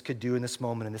Jesus could do in this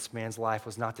moment in this man's life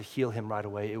was not to heal him right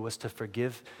away. It was to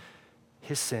forgive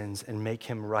his sins and make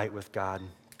him right with God.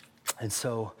 And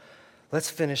so let's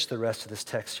finish the rest of this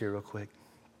text here real quick.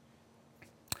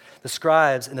 The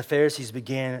scribes and the Pharisees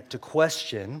began to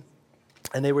question.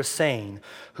 And they were saying,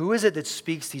 who is it that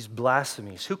speaks these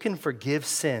blasphemies? Who can forgive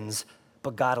sins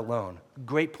but God alone?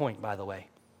 Great point, by the way.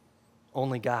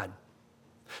 Only God.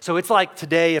 So it's like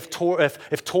today if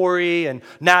Tori and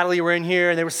Natalie were in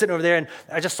here and they were sitting over there and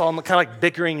I just saw them kind of like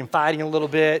bickering and fighting a little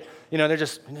bit. You know, they're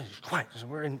just quiet.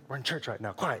 We're in church right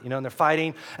now. Quiet. You know, and they're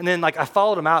fighting. And then like I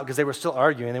followed them out because they were still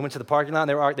arguing. They went to the parking lot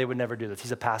and they would never do this.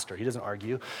 He's a pastor. He doesn't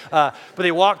argue. But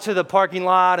they walked to the parking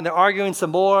lot and they're arguing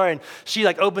some more. And she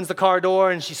like opens the car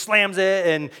door and she slams it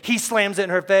and he slams it in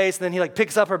her face. And then he like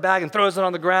picks up her bag and throws it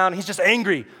on the ground. He's just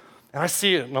angry. And I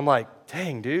see it and I'm like,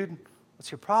 dang, dude,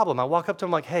 what's your problem? I walk up to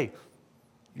him like, hey,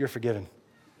 you're forgiven.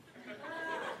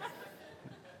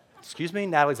 Excuse me?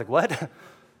 Natalie's like, what?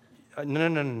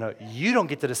 No. You don't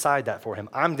get to decide that for him.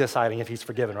 I'm deciding if he's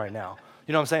forgiven right now.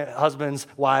 You know what I'm saying? Husbands,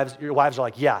 wives, your wives are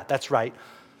like, yeah, that's right.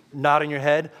 Nodding your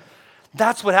head.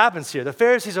 That's what happens here. The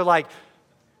Pharisees are like,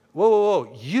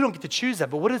 whoa. You don't get to choose that.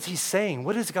 But what is he saying?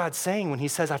 What is God saying when he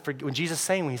says, when Jesus is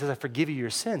saying, when he says, I forgive you your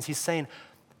sins? He's saying,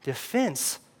 the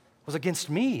offense was against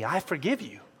me. I forgive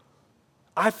you.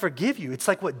 I forgive you. It's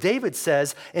like what David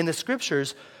says in the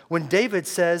scriptures when David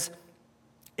says,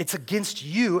 it's against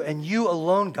you and you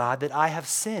alone, God, that I have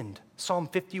sinned. Psalm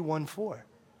 51:4.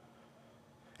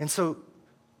 And so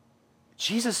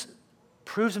Jesus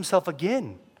proves himself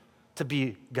again to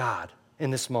be God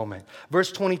in this moment.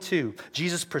 Verse 22,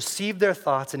 Jesus perceived their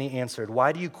thoughts and he answered,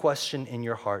 "Why do you question in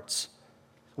your hearts?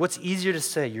 What's easier to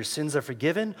say, your sins are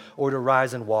forgiven, or to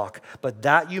rise and walk? But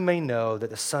that you may know that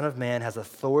the Son of Man has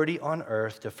authority on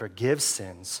earth to forgive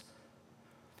sins."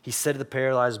 He said to the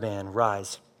paralyzed man,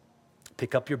 "Rise,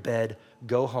 pick up your bed,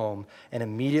 go home." And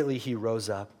immediately he rose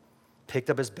up, picked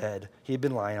up his bed he had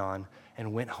been lying on,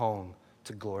 and went home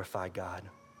to glorify God.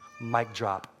 Mic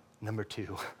drop number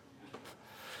 2.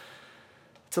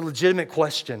 It's a legitimate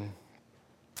question.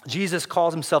 Jesus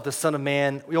calls himself the Son of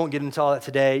Man. We won't get into all that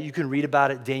today. You can read about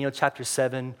it, Daniel chapter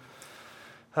 7.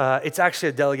 It's actually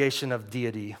a delegation of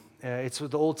deity. It's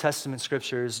what the Old Testament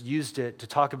scriptures used it to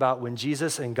talk about when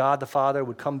Jesus and God the Father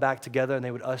would come back together and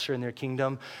they would usher in their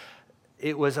kingdom.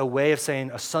 It was a way of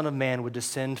saying a Son of Man would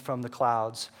descend from the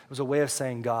clouds. It was a way of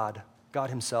saying God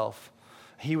himself.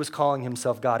 He was calling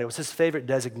himself God. It was his favorite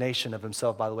designation of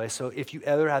himself, by the way. So if you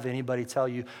ever have anybody tell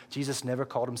you Jesus never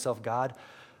called himself God,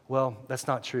 well, that's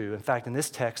not true. In fact, in this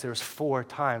text, there's 4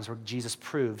 times where Jesus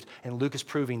proved, and Luke is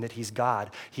proving that he's God.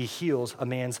 He heals a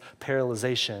man's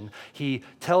paralyzation. He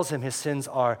tells him his sins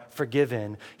are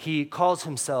forgiven. He calls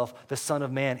himself the Son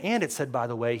of Man. And it said, by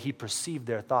the way, he perceived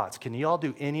their thoughts. Can you all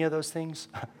do any of those things?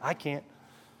 I can't.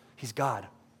 He's God.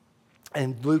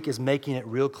 And Luke is making it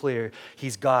real clear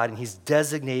he's God, and he's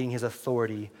designating his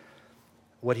authority,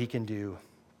 what he can do.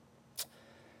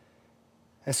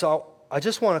 And so I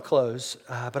just want to close,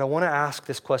 but I want to ask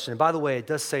this question. And by the way, it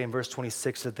does say in verse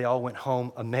 26 that they all went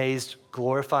home amazed,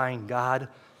 glorifying God.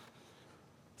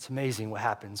 It's amazing what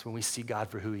happens when we see God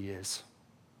for who he is.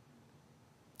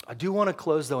 I do want to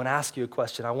close, though, and ask you a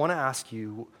question. I want to ask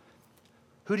you,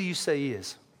 who do you say he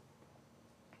is?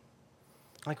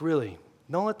 Like, really?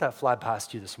 Don't let that fly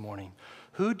past you this morning.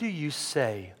 Who do you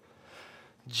say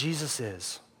Jesus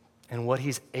is and what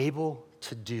he's able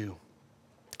to do?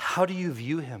 How do you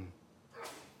view him?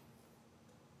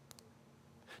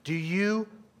 Do you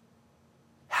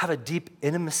have a deep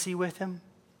intimacy with him?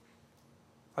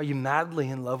 Are you madly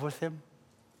in love with him?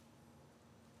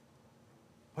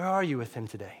 Where are you with him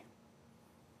today?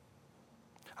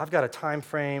 I've got a time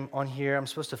frame on here. I'm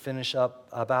supposed to finish up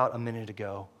about a minute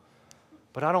ago.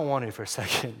 But I don't want to for a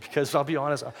second because I'll be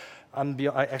honest,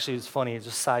 actually it's funny, just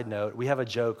a side note, we have a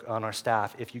joke on our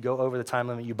staff. If you go over the time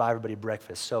limit, you buy everybody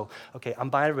breakfast. So, okay, I'm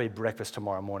buying everybody breakfast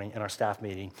tomorrow morning in our staff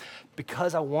meeting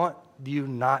because I want you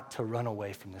not to run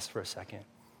away from this for a second.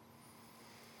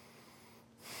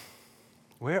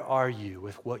 Where are you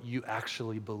with what you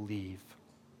actually believe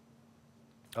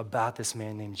about this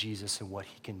man named Jesus and what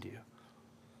he can do?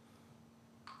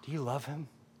 Do you love him?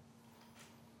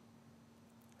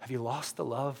 Have you lost the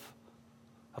love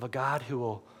of a God who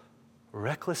will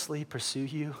recklessly pursue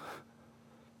you,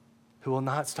 who will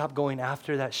not stop going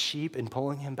after that sheep and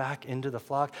pulling him back into the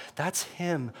flock? That's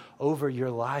him over your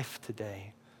life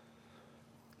today.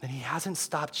 And he hasn't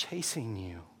stopped chasing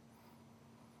you.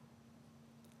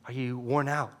 Are you worn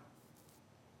out?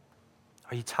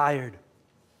 Are you tired?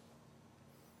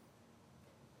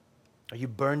 Are you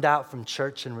burned out from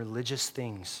church and religious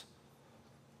things?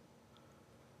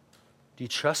 Do you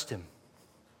trust him?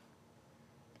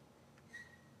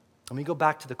 Let me go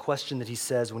back to the question that he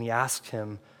says when he asked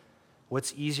him,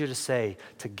 what's easier to say,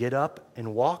 to get up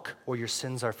and walk or your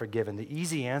sins are forgiven? The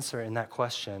easy answer in that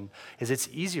question is it's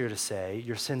easier to say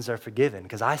your sins are forgiven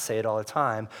because I say it all the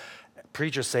time.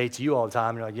 Preachers say it to you all the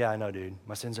time. You're like, yeah, I know, dude.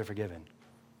 My sins are forgiven.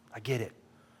 I get it.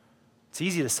 It's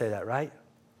easy to say that, right?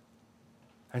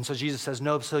 And so Jesus says,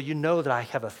 no, so you know that I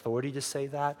have authority to say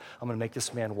that. I'm going to make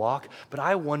this man walk. But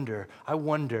I wonder,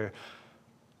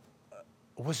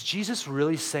 was Jesus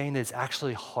really saying that it's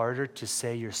actually harder to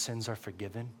say your sins are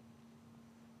forgiven?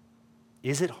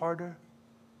 Is it harder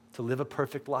to live a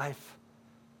perfect life?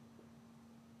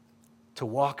 To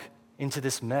walk into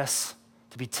this mess?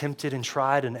 To be tempted and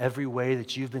tried in every way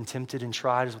that you've been tempted and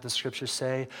tried is what the scriptures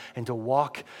say. And to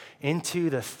walk into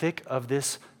the thick of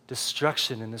this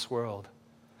destruction in this world?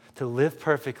 To live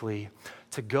perfectly,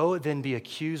 to go then be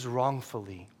accused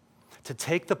wrongfully, to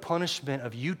take the punishment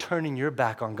of you turning your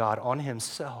back on God, on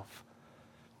himself,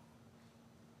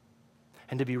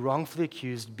 and to be wrongfully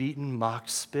accused, beaten, mocked,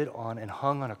 spit on, and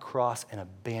hung on a cross and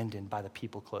abandoned by the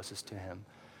people closest to him.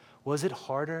 Was it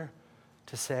harder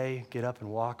to say, get up and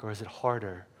walk, or is it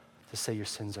harder to say your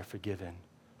sins are forgiven?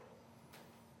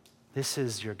 This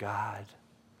is your God.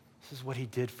 This is what he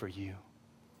did for you.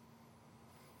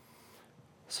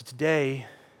 So today,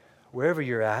 wherever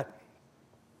you're at,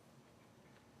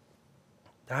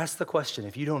 ask the question.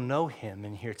 If you don't know him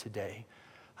in here today,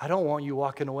 I don't want you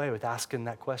walking away with asking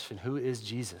that question, who is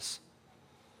Jesus?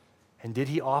 And did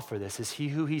he offer this? Is he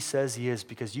who he says he is?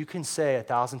 Because you can say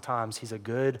 1,000 times he's a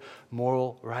good,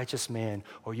 moral, righteous man,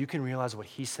 or you can realize what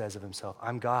he says of himself.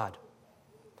 I'm God.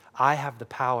 I have the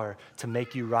power to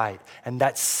make you right. And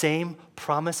that same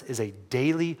promise is a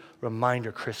daily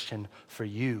reminder, Christian, for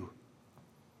you.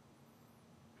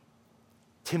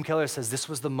 Tim Keller says this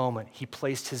was the moment he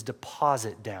placed his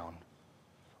deposit down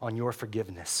on your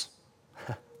forgiveness.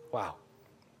 Wow.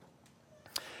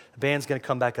 The band's going to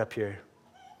come back up here.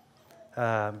 Go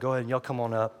ahead and y'all come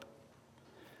on up.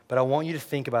 But I want you to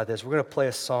think about this. We're going to play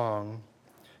a song,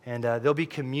 and there'll be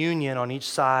communion on each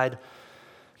side.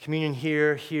 Communion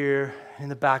here, here, in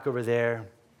the back over there.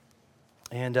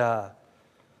 And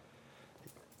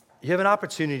you have an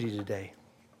opportunity today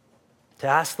to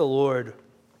ask the Lord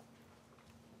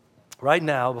right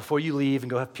now, before you leave and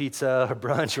go have pizza or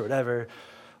brunch or whatever,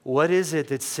 what is it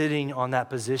that's sitting on that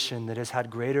position that has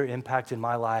had greater impact in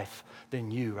my life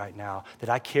than you right now, that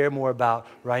I care more about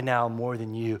right now more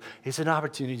than you? It's an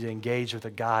opportunity to engage with a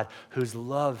God whose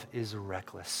love is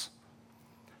reckless.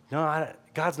 No,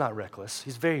 God's not reckless.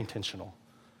 He's very intentional.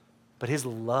 But his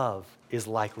love is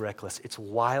like reckless. It's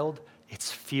wild,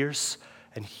 it's fierce,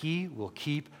 and he will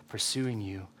keep pursuing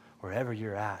you wherever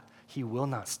you're at. He will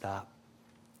not stop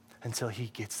until he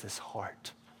gets this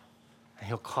heart. And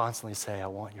he'll constantly say, I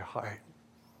want your heart.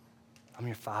 I'm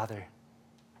your Father,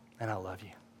 and I love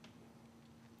you.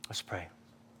 Let's pray.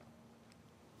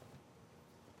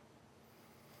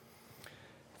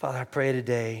 Father, I pray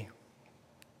today,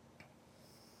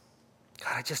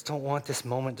 God, I just don't want this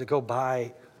moment to go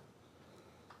by.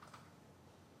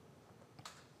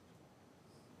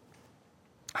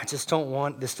 I just don't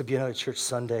want this to be another church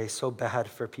Sunday so bad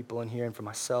for people in here and for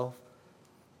myself.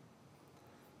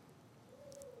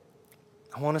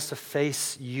 I want us to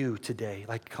face you today,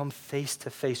 like come face to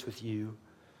face with you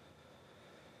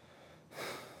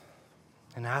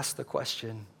and ask the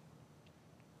question,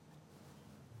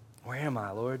 where am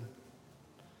I, Lord?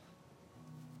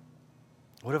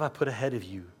 What have I put ahead of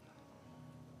you?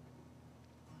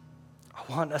 I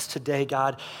want us today,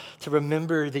 God, to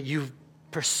remember that you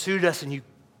pursued us and you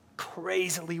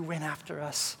crazily went after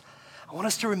us. I want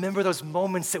us to remember those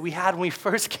moments that we had when we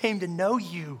first came to know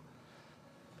you.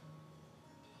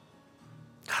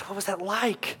 God, what was that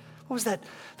like? What was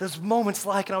those moments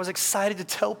like? And I was excited to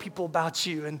tell people about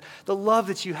you and the love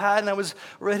that you had, and I was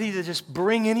ready to just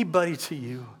bring anybody to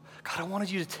you. God, I wanted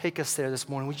you to take us there this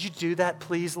morning. Would you do that,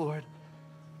 please, Lord?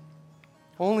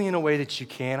 Only in a way that you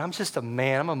can. I'm just a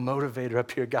man. I'm a motivator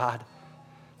up here, God.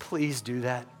 Please do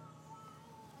that.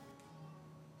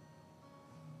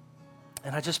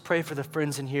 And I just pray for the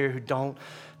friends in here who don't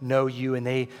know you and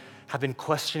they have been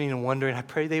questioning and wondering. I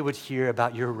pray they would hear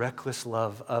about your reckless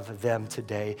love of them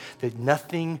today, that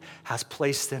nothing has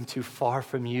placed them too far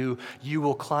from you. You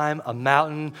will climb a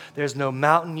mountain. There's no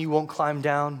mountain you won't climb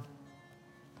down,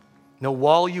 no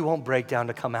wall you won't break down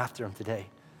to come after them today.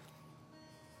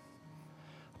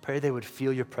 I pray they would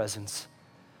feel your presence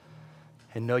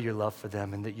and know your love for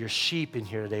them, and that your sheep in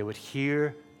here today would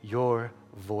hear your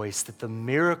voice, that the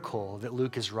miracle that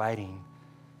Luke is writing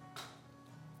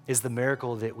is the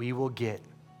miracle that we will get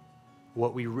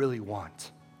what we really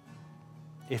want.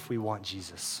 If we want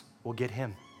Jesus, we'll get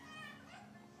him.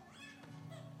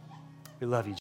 We love you, Jesus.